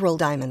natural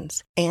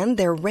diamonds, and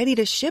they're ready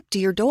to ship to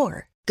your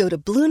door. Go to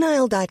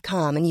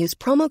BlueNile.com and use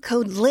promo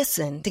code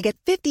LISTEN to get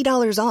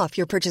 $50 off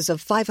your purchase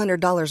of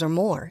 $500 or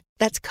more.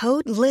 That's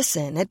code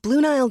LISTEN at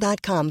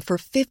BlueNile.com for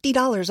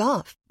 $50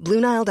 off.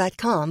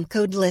 BlueNile.com,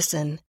 code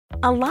LISTEN.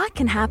 A lot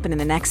can happen in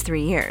the next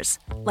 3 years.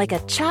 Like a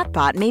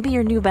chatbot may be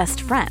your new best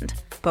friend.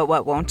 But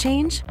what won't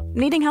change?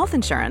 Needing health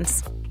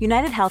insurance.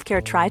 United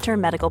Healthcare Tri-Term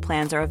Medical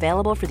Plans are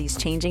available for these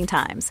changing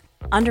times.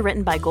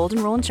 Underwritten by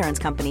Golden Rule Insurance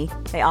Company,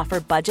 they offer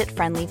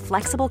budget-friendly,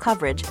 flexible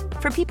coverage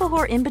for people who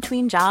are in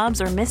between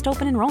jobs or missed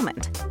open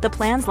enrollment. The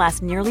plans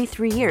last nearly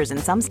 3 years in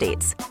some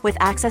states, with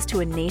access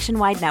to a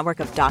nationwide network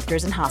of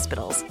doctors and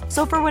hospitals.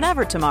 So for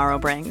whatever tomorrow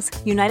brings,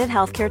 United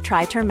Healthcare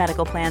Tri-Term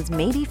Medical Plans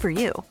may be for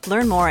you.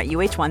 Learn more at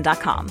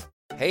uh1.com.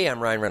 Hey, I'm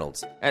Ryan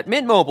Reynolds. At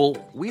Mint Mobile,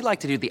 we like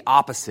to do the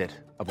opposite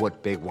of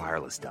what Big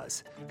Wireless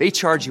does. They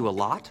charge you a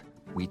lot.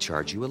 We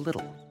charge you a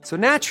little. So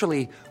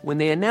naturally, when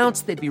they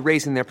announced they'd be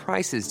raising their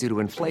prices due to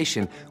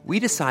inflation, we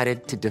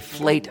decided to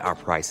deflate our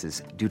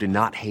prices due to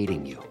not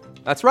hating you.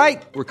 That's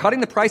right. We're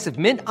cutting the price of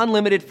Mint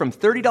Unlimited from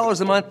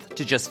 $30 a month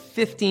to just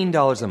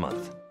 $15 a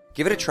month.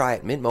 Give it a try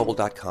at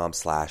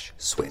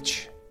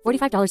mintmobile.com/switch.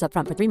 $45 up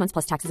front for 3 months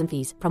plus taxes and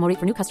fees. Promo rate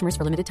for new customers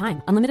for limited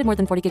time. Unlimited more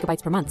than 40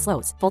 gigabytes per month.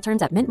 Slows full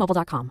terms at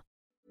mintmobile.com.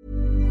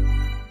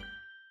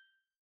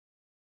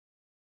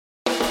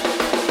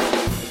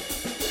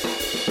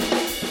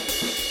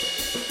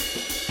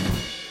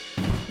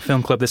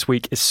 Film Club this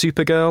week is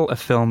Supergirl, a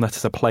film that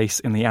has a place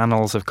in the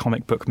annals of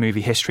comic book movie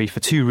history for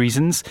 2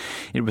 reasons.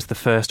 It was the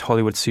first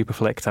Hollywood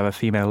superflick to have a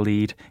female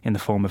lead in the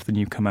form of the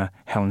newcomer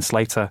Helen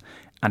Slater,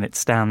 and it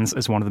stands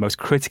as one of the most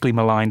critically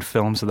maligned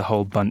films of the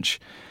whole bunch.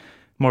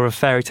 More of a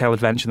fairy tale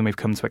adventure than we've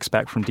come to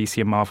expect from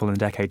DC and Marvel in the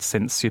decades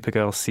since,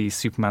 Supergirl sees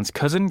Superman's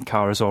cousin,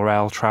 Kara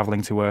Zor-El,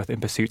 travelling to Earth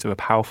in pursuit of a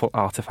powerful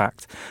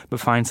artefact, but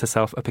finds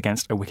herself up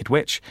against a wicked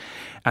witch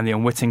and the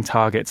unwitting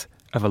target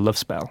of a love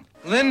spell.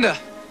 Linda!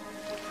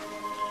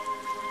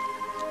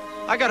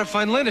 I gotta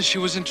find Linda. She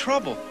was in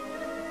trouble.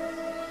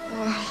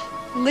 Well,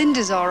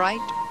 Linda's all right.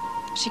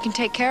 She can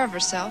take care of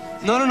herself.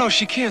 No,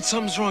 she can't.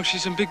 Something's wrong.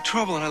 She's in big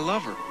trouble, and I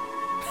love her.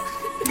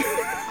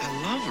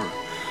 I love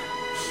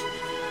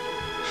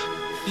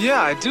her.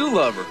 Yeah, I do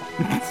love her.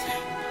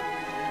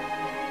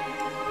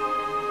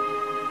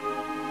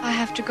 I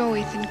have to go,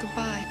 Ethan.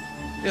 Goodbye.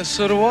 Yeah,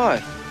 so do I.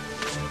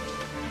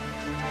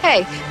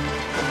 Hey.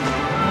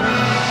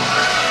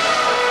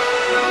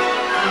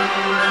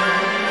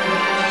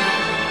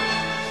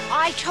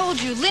 I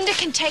told you, Linda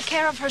can take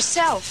care of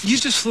herself. You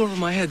just flew over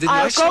my head, didn't you?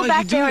 I'll I saw go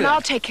back you do there and that.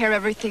 I'll take care of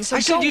everything, so I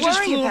said don't you just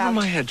worry flew about over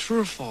my it. head. True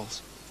or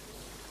false?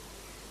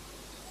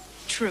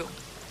 True.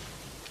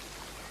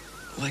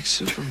 Like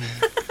Superman.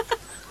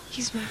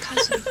 He's my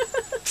cousin.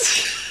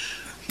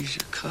 He's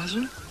your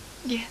cousin?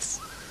 Yes.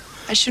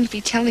 I shouldn't be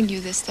telling you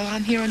this, though.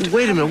 I'm here under...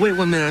 Wait a minute, wait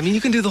 1 minute. I mean,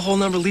 you can do the whole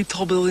number, leap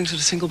tall buildings at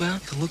a single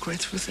bound. You can look right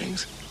through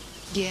things.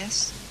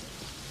 Yes.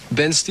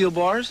 Bend steel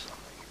bars?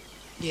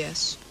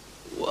 Yes.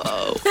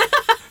 Whoa.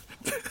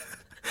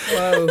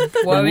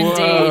 Whoa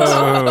indeed.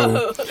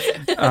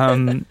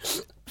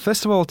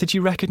 First of all, did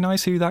you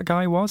recognise who that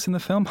guy was in the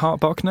film,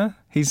 Hart Bochner?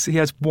 He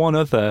has one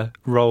other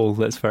role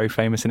that's very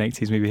famous in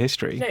 80s movie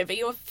history. No, but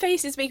your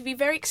face is making me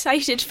very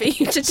excited for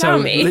you to tell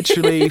me. So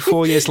literally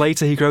 4 years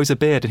later, he grows a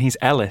beard and he's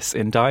Ellis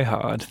in Die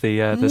Hard,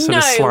 the sort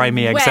of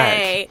slimy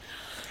exec.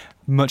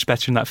 Much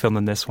better in that film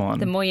than this one.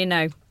 The more you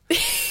know.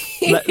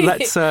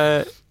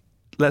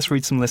 Let's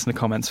read some listener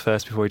comments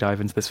first before we dive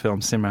into this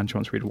film. Simran, do you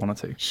want to read one or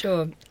two?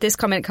 Sure. This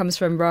comment comes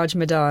from Raj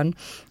Madan,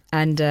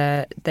 and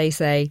they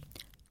say,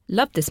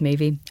 "Love this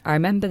movie. I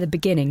remember the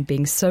beginning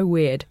being so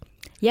weird."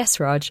 Yes,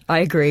 Raj, I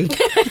agree.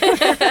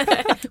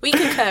 We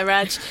concur,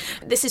 Raj.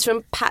 This is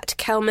from Pat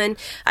Kelman.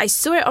 I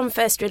saw it on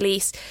first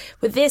release.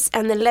 With this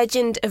and The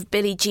Legend of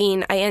Billie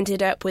Jean, I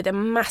ended up with a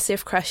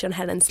massive crush on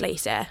Helen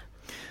Slater.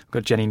 We've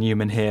got Jenny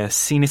Newman here.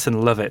 Seen it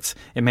and love it.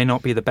 It may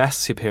not be the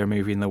best superhero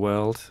movie in the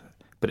world,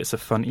 but it's a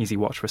fun, easy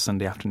watch for a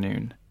Sunday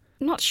afternoon.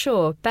 Not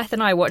sure. Beth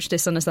and I watched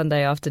this on a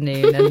Sunday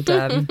afternoon,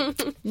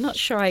 and not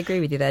sure I agree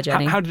with you there,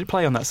 Jenny. How did it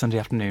play on that Sunday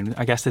afternoon?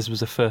 I guess this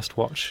was a first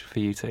watch for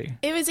you two.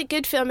 It was a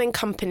good film in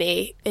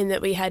company in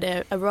that we had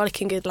a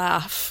rollicking good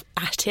laugh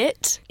at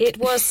it. It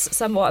was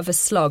somewhat of a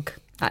slog,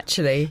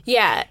 actually.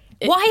 Yeah.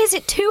 Why is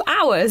it 2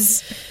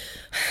 hours?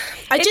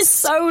 It's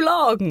so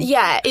long.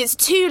 Yeah, it's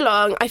too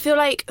long. I feel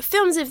like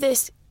films of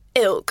this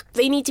ilk,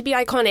 they need to be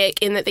iconic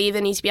in that they either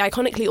need to be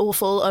iconically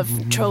awful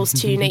of Trolls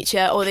 2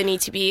 nature, or they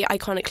need to be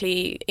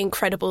iconically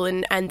incredible,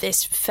 and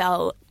this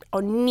fell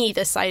on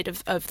neither side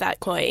of that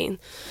coin.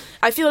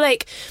 I feel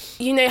like,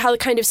 you know how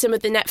kind of some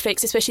of the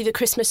Netflix, especially the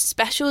Christmas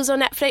specials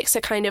on Netflix,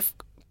 are kind of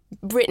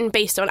written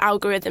based on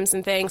algorithms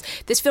and things.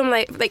 This film,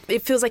 like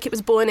it feels like it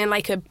was born in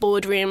like a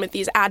boardroom with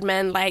these ad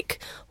men like,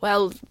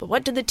 well,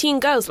 what do the teen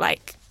girls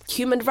like?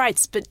 Human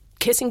rights, but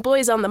kissing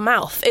boys on the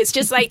mouth. It's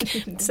just like,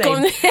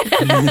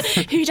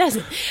 who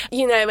doesn't?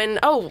 You know, and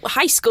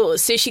high school.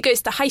 So she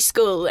goes to high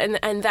school,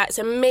 and that's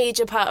a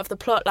major part of the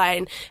plot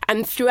line.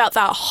 And throughout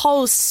that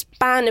whole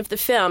span of the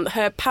film,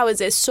 her powers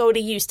are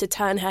solely used to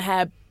turn her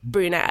hair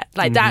brunette.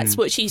 Like, that's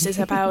what she uses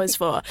her powers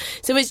for.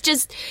 So it's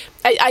just,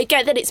 I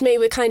get that it's made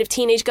with kind of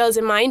teenage girls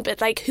in mind, but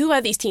like, who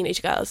are these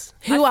teenage girls?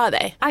 Who are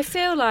they? I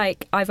feel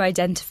like I've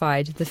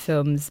identified the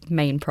film's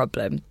main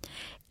problem.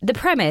 The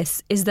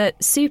premise is that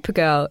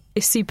Supergirl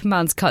is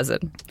Superman's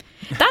cousin.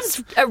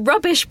 That's a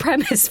rubbish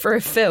premise for a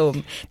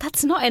film.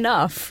 That's not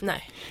enough. No.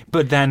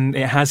 But then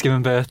it has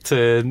given birth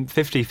to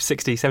 50,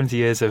 60, 70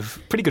 years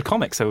of pretty good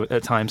comics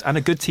at times, and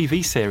a good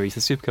TV series,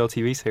 the Supergirl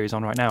TV series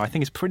on right now. I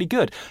think it's pretty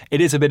good.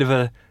 It is a bit of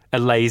a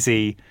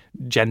lazy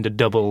gender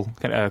double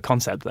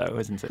concept, though,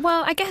 isn't it?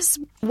 Well, I guess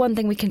one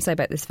thing we can say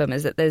about this film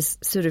is that there's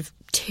sort of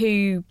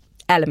two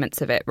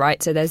elements of it,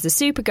 right? So there's the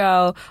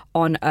Supergirl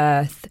on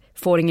Earth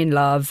falling in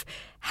love,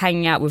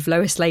 hanging out with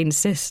Lois Lane's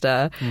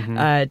sister,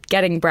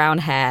 getting brown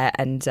hair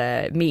and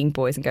meeting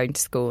boys and going to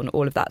school and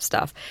all of that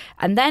stuff.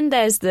 And then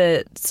there's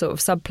the sort of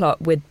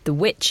subplot with the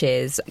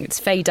witches. It's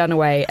Faye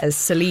Dunaway as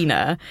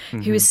Selena,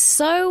 who is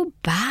so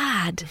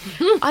bad.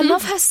 I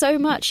love her so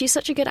much. She's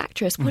such a good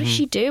actress. What is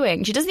she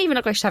doing? She doesn't even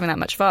look like she's having that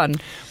much fun.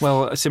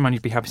 Well, Simran,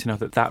 you'd be happy to know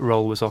that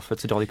role was offered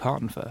to Dolly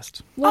Parton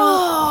first.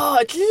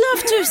 I'd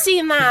love to have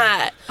seen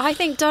that. I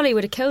think Dolly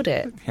would have killed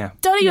it. Yeah.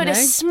 Dolly would have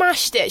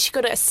smashed it. She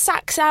got her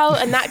sax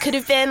out, and that could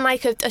have been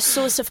like a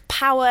source of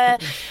power.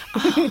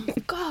 Oh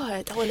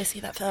God, I want to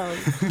see that film.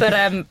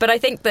 But I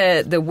think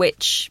the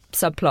witch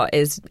subplot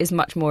is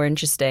much more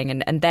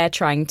interesting, and they're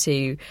trying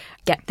to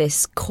get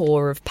this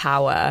core of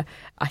power,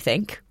 I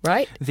think,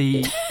 right?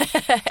 The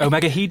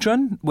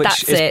Omegahedron,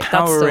 which is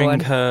powering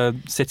her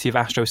city of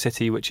Astro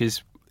City, which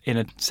is in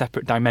a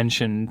separate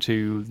dimension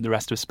to the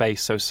rest of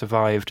space, so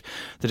survived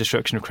the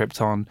destruction of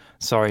Krypton.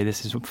 Sorry,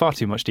 this is far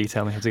too much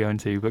detail we have to go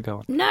into, but go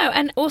on. No,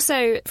 and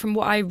also from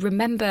what I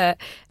remember,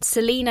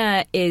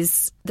 Selena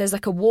there's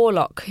like a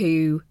warlock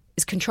who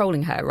is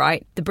controlling her,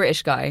 right? The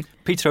British guy.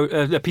 Peter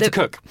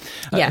Cook.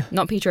 Yeah,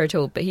 not Peter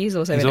O'Toole, but he's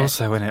also He's in it.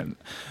 also in it.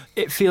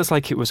 It feels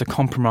like it was a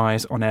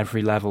compromise on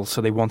every level. So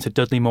they wanted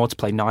Dudley Moore to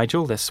play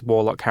Nigel, this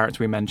warlock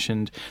character we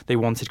mentioned. They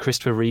wanted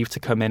Christopher Reeve to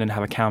come in and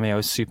have a cameo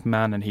as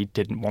Superman, and he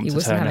didn't want to turn up. He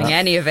wasn't having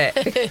any of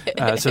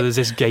it. So there's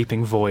this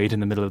gaping void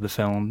in the middle of the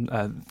film.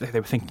 They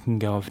were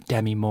thinking of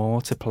Demi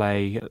Moore to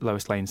play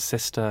Lois Lane's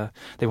sister.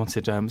 They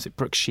wanted was it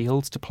Brooke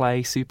Shields to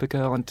play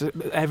Supergirl,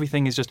 and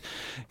everything is just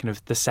kind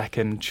of the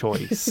second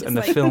choice. And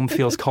the film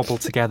feels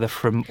cobbled together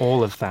from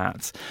all of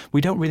that.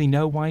 We don't really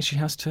know why she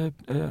has to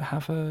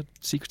have a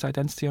secret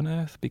identity on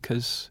Earth,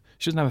 because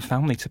she doesn't have a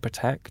family to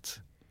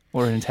protect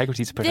or an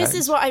integrity to protect. This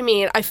is what I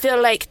mean. I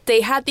feel like they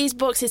had these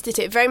boxes to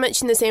tick very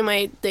much in the same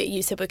way that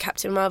you said with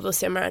Captain Marvel,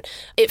 Simran.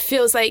 It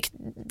feels like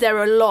there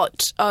are a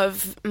lot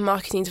of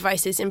marketing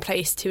devices in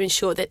place to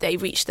ensure that they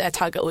reach their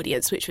target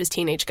audience, which was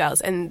teenage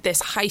girls, and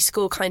this high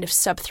school kind of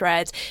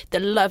sub-thread, the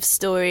love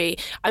story.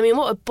 I mean,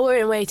 what a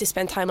boring way to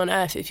spend time on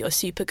Earth if you're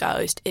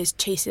Supergirl is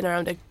chasing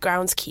around a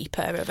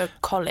groundskeeper of a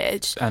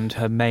college. And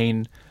her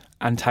main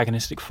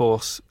antagonistic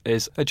force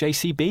is a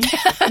JCB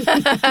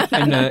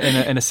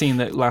in a scene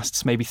that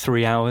lasts maybe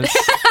 3 hours.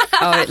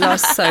 Oh, it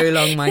lasts so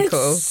long,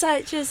 Michael. It's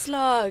such a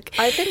slog.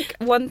 I think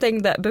one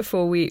thing that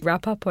before we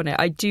wrap up on it,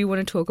 I do want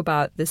to talk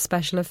about the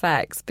special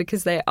effects,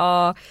 because they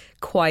are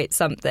quite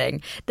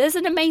something. There's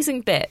an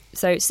amazing bit.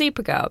 So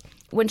Supergirl,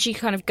 when she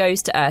kind of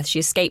goes to Earth, she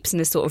escapes in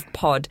this sort of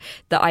pod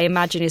that I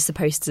imagine is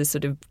supposed to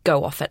sort of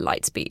go off at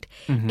light speed.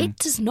 Mm-hmm. It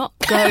does not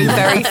go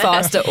very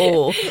fast at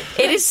all.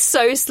 It is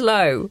so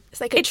slow.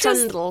 It's like a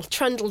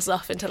trundles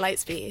off into light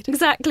speed.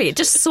 Exactly. It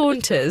just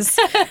saunters.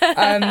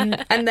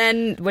 And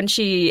then when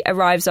she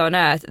arrives on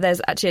Earth,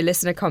 there's actually a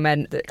listener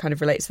comment that kind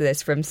of relates to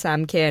this from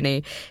Sam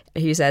Kearney,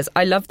 who says,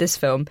 "I love this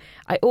film.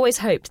 I always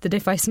hoped that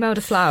if I smelled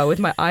a flower with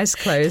my eyes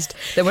closed,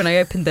 that when I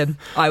opened them,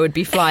 I would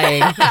be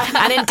flying."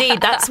 And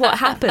indeed, that's what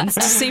happens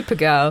to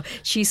Supergirl.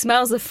 She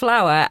smells a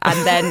flower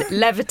and then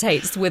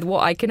levitates with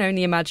what I can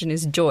only imagine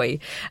is joy.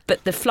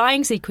 But the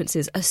flying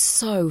sequences are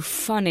so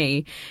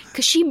funny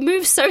because she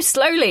moves so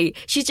slowly.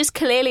 She's just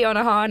clearly on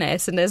a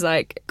harness, and there's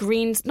like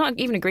not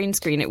even a green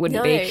screen, it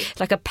wouldn't be,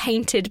 like a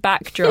painted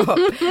backdrop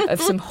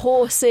of some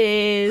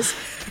horses.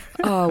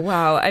 Oh,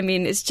 wow. I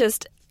mean, it's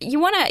just... You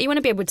want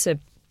to be able to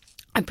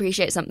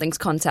appreciate something's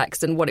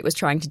context and what it was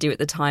trying to do at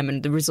the time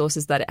and the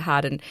resources that it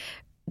had, and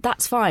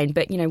that's fine.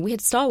 But, we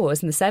had Star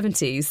Wars in the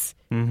 70s,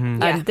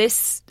 and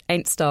this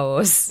ain't Star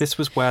Wars. This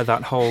was where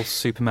that whole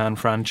Superman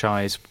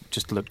franchise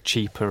just looked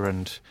cheaper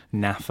and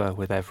naffer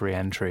with every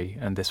entry,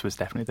 and this was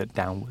definitely the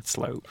downward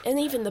slope. And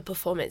even the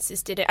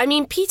performances did it. I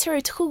mean, Peter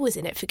O'Toole was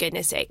in it, for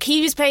goodness sake.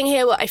 He was playing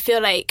here what I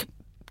feel like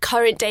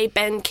current day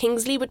Ben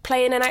Kingsley would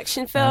play in an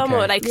action film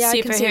or like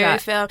superhero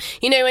film.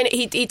 When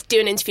he'd do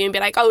an interview and be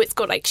like, "Oh, it's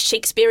got like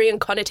Shakespearean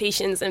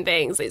connotations and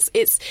things."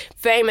 It's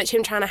very much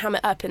him trying to ham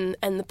it up, and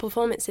the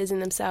performances in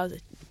themselves.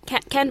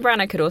 Ken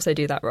Branagh could also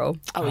do that role.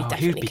 Oh, he definitely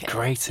he would be could.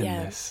 Great in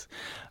this.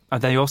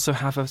 They also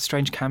have a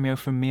strange cameo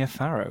from Mia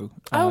Farrow.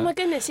 Oh my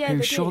goodness, yeah.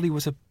 Who surely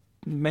was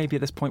maybe at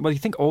this point. Well, you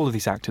think all of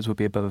these actors would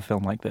be above a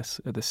film like this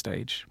at this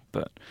stage,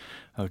 but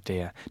oh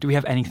dear. Do we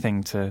have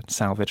anything to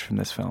salvage from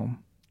this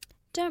film?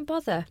 Don't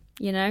bother,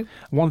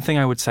 One thing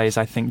I would say is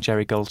I think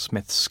Jerry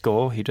Goldsmith's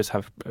score, he does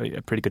have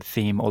a pretty good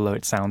theme, although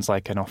it sounds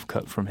like an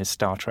offcut from his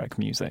Star Trek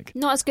music.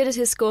 Not as good as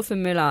his score for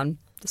Mulan,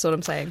 that's all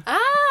I'm saying.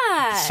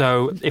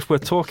 So if we're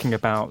talking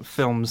about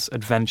films'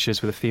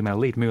 adventures with a female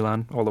lead,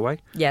 Mulan all the way?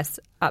 Yes,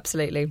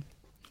 absolutely.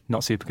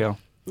 Not Supergirl?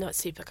 Not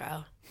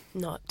Supergirl.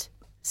 Not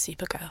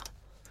Supergirl.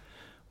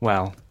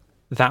 Well,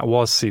 that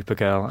was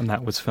Supergirl and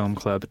that was Film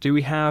Club. Do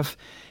we have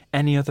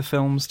any other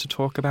films to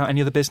talk about?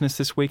 Any other business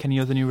this week? Any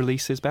other new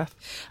releases, Beth?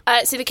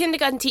 So The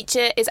Kindergarten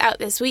Teacher is out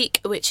this week,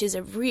 which is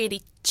a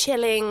really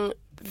chilling,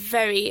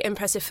 very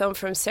impressive film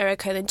from Sarah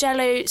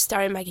Colangelo,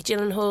 starring Maggie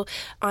Gyllenhaal.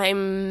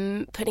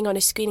 I'm putting on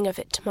a screening of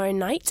it tomorrow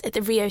night at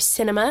the Rio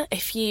Cinema.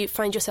 If you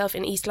find yourself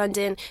in East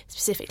London,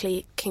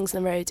 specifically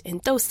Kingsland Road in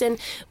Dalston,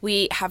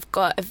 we have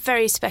got a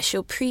very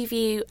special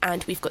preview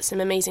and we've got some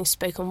amazing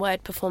spoken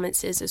word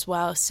performances as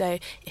well. So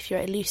if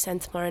you're at Loose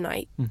End tomorrow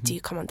night, do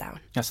come on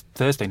down. That's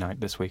Thursday night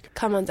this week.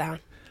 Come on down.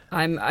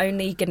 I'm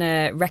only going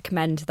to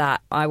recommend that.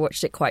 I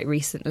watched it quite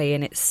recently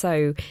and it's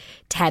so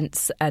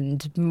tense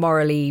and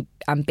morally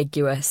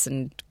ambiguous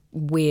and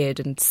weird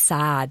and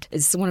sad.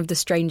 It's one of the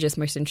strangest,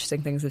 most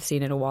interesting things I've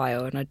seen in a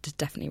while, and I'd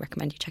definitely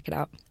recommend you check it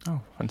out. Oh,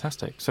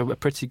 fantastic. So a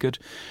pretty good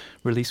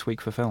release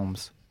week for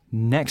films.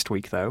 Next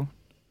week, though,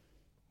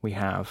 we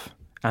have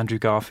Andrew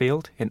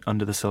Garfield in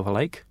Under the Silver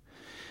Lake.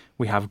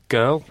 We have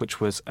Girl, which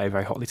was a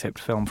very hotly tipped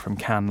film from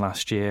Cannes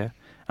last year.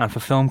 And for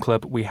Film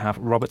Club, we have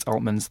Robert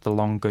Altman's The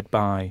Long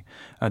Goodbye,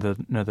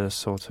 another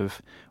sort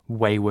of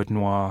wayward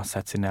noir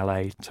set in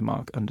LA to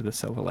mark Under the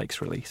Silver Lake's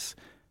release.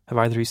 Have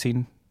either of you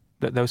seen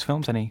those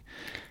films? Any?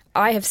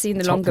 I have seen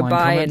The Long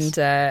Goodbye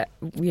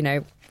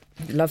and,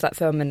 love that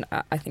film, and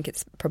I think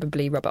it's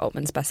probably Robert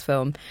Altman's best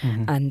film,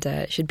 and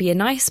should be a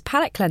nice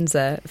palate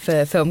cleanser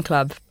for Film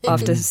Club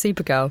after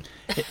Supergirl.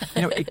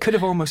 It could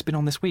have almost been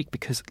on this week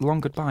because Long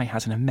Goodbye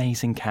has an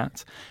amazing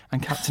cat,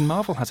 and Captain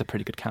Marvel has a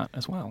pretty good cat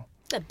as well.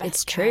 The best.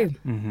 It's true.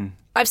 Mm-hmm.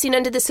 I've seen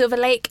Under the Silver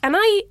Lake, and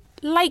I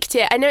liked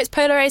it. I know it's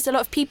polarised a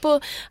lot of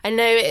people. I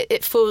know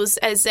it falls,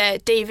 as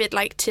David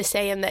liked to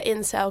say, in the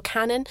incel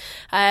canon.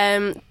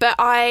 But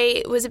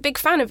I was a big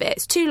fan of it.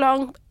 It's too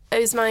long. It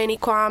was my only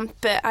qualm,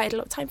 but I had a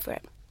lot of time for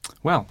it.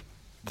 Well,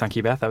 thank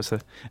you, Beth. That was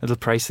a little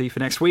pricey for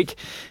next week.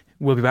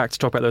 We'll be back to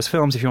talk about those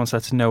films. If you want to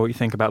let us know what you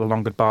think about The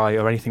Long Goodbye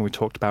or anything we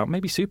talked about,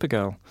 maybe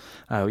Supergirl,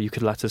 you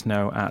could let us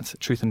know at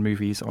Truth and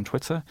Movies on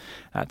Twitter,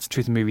 at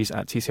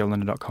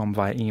truthandmovies@tcolondon.com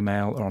via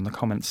email, or on the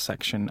comments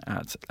section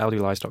at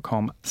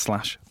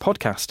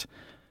ldlies.com/podcast.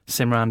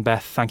 Simran,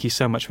 Beth, thank you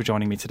so much for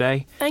joining me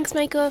today. Thanks,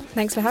 Michael.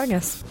 Thanks for having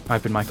us.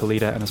 I've been Michael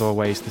Leader, and as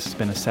always, this has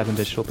been a 7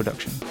 Digital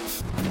production.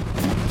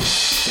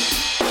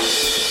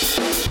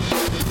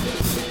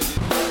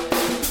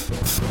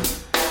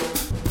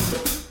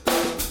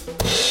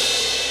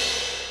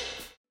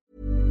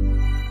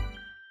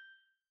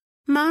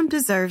 Mom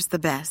deserves the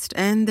best,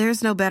 and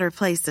there's no better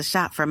place to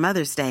shop for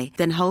Mother's Day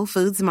than Whole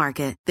Foods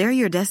Market. They're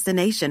your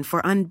destination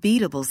for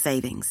unbeatable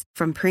savings,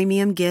 from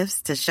premium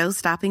gifts to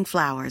show-stopping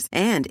flowers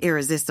and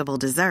irresistible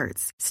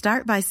desserts.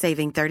 Start by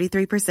saving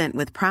 33%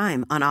 with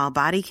Prime on all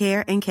body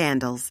care and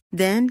candles.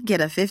 Then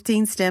get a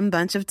 15-stem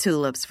bunch of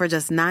tulips for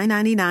just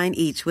 $9.99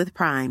 each with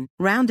Prime.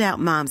 Round out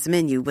Mom's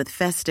menu with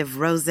festive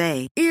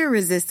rosé,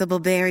 irresistible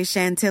berry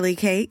chantilly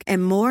cake,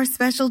 and more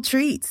special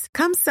treats.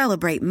 Come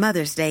celebrate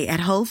Mother's Day at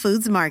Whole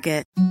Foods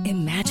Market.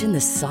 Imagine the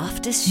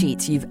softest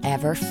sheets you've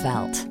ever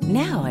felt.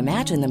 Now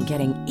imagine them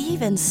getting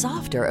even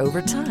softer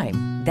over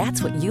time.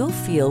 That's what you'll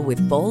feel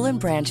with Boll &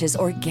 Branch's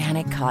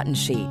organic cotton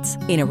sheets.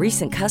 In a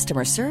recent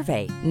customer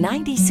survey,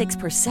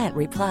 96%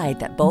 replied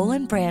that Boll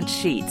 & Branch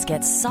sheets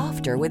get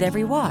softer with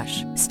every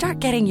wash. Start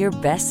getting your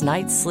best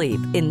night's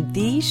sleep in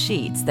these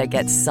sheets that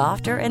get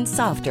softer and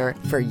softer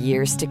for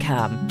years to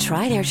come.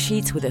 Try their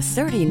sheets with a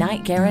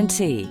 30-night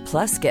guarantee.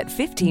 Plus, get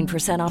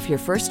 15% off your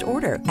first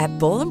order at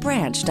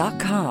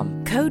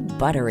bollandbranch.com. Code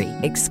BUTTERY.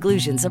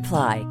 Exclusions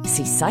apply.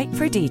 See site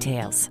for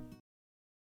details.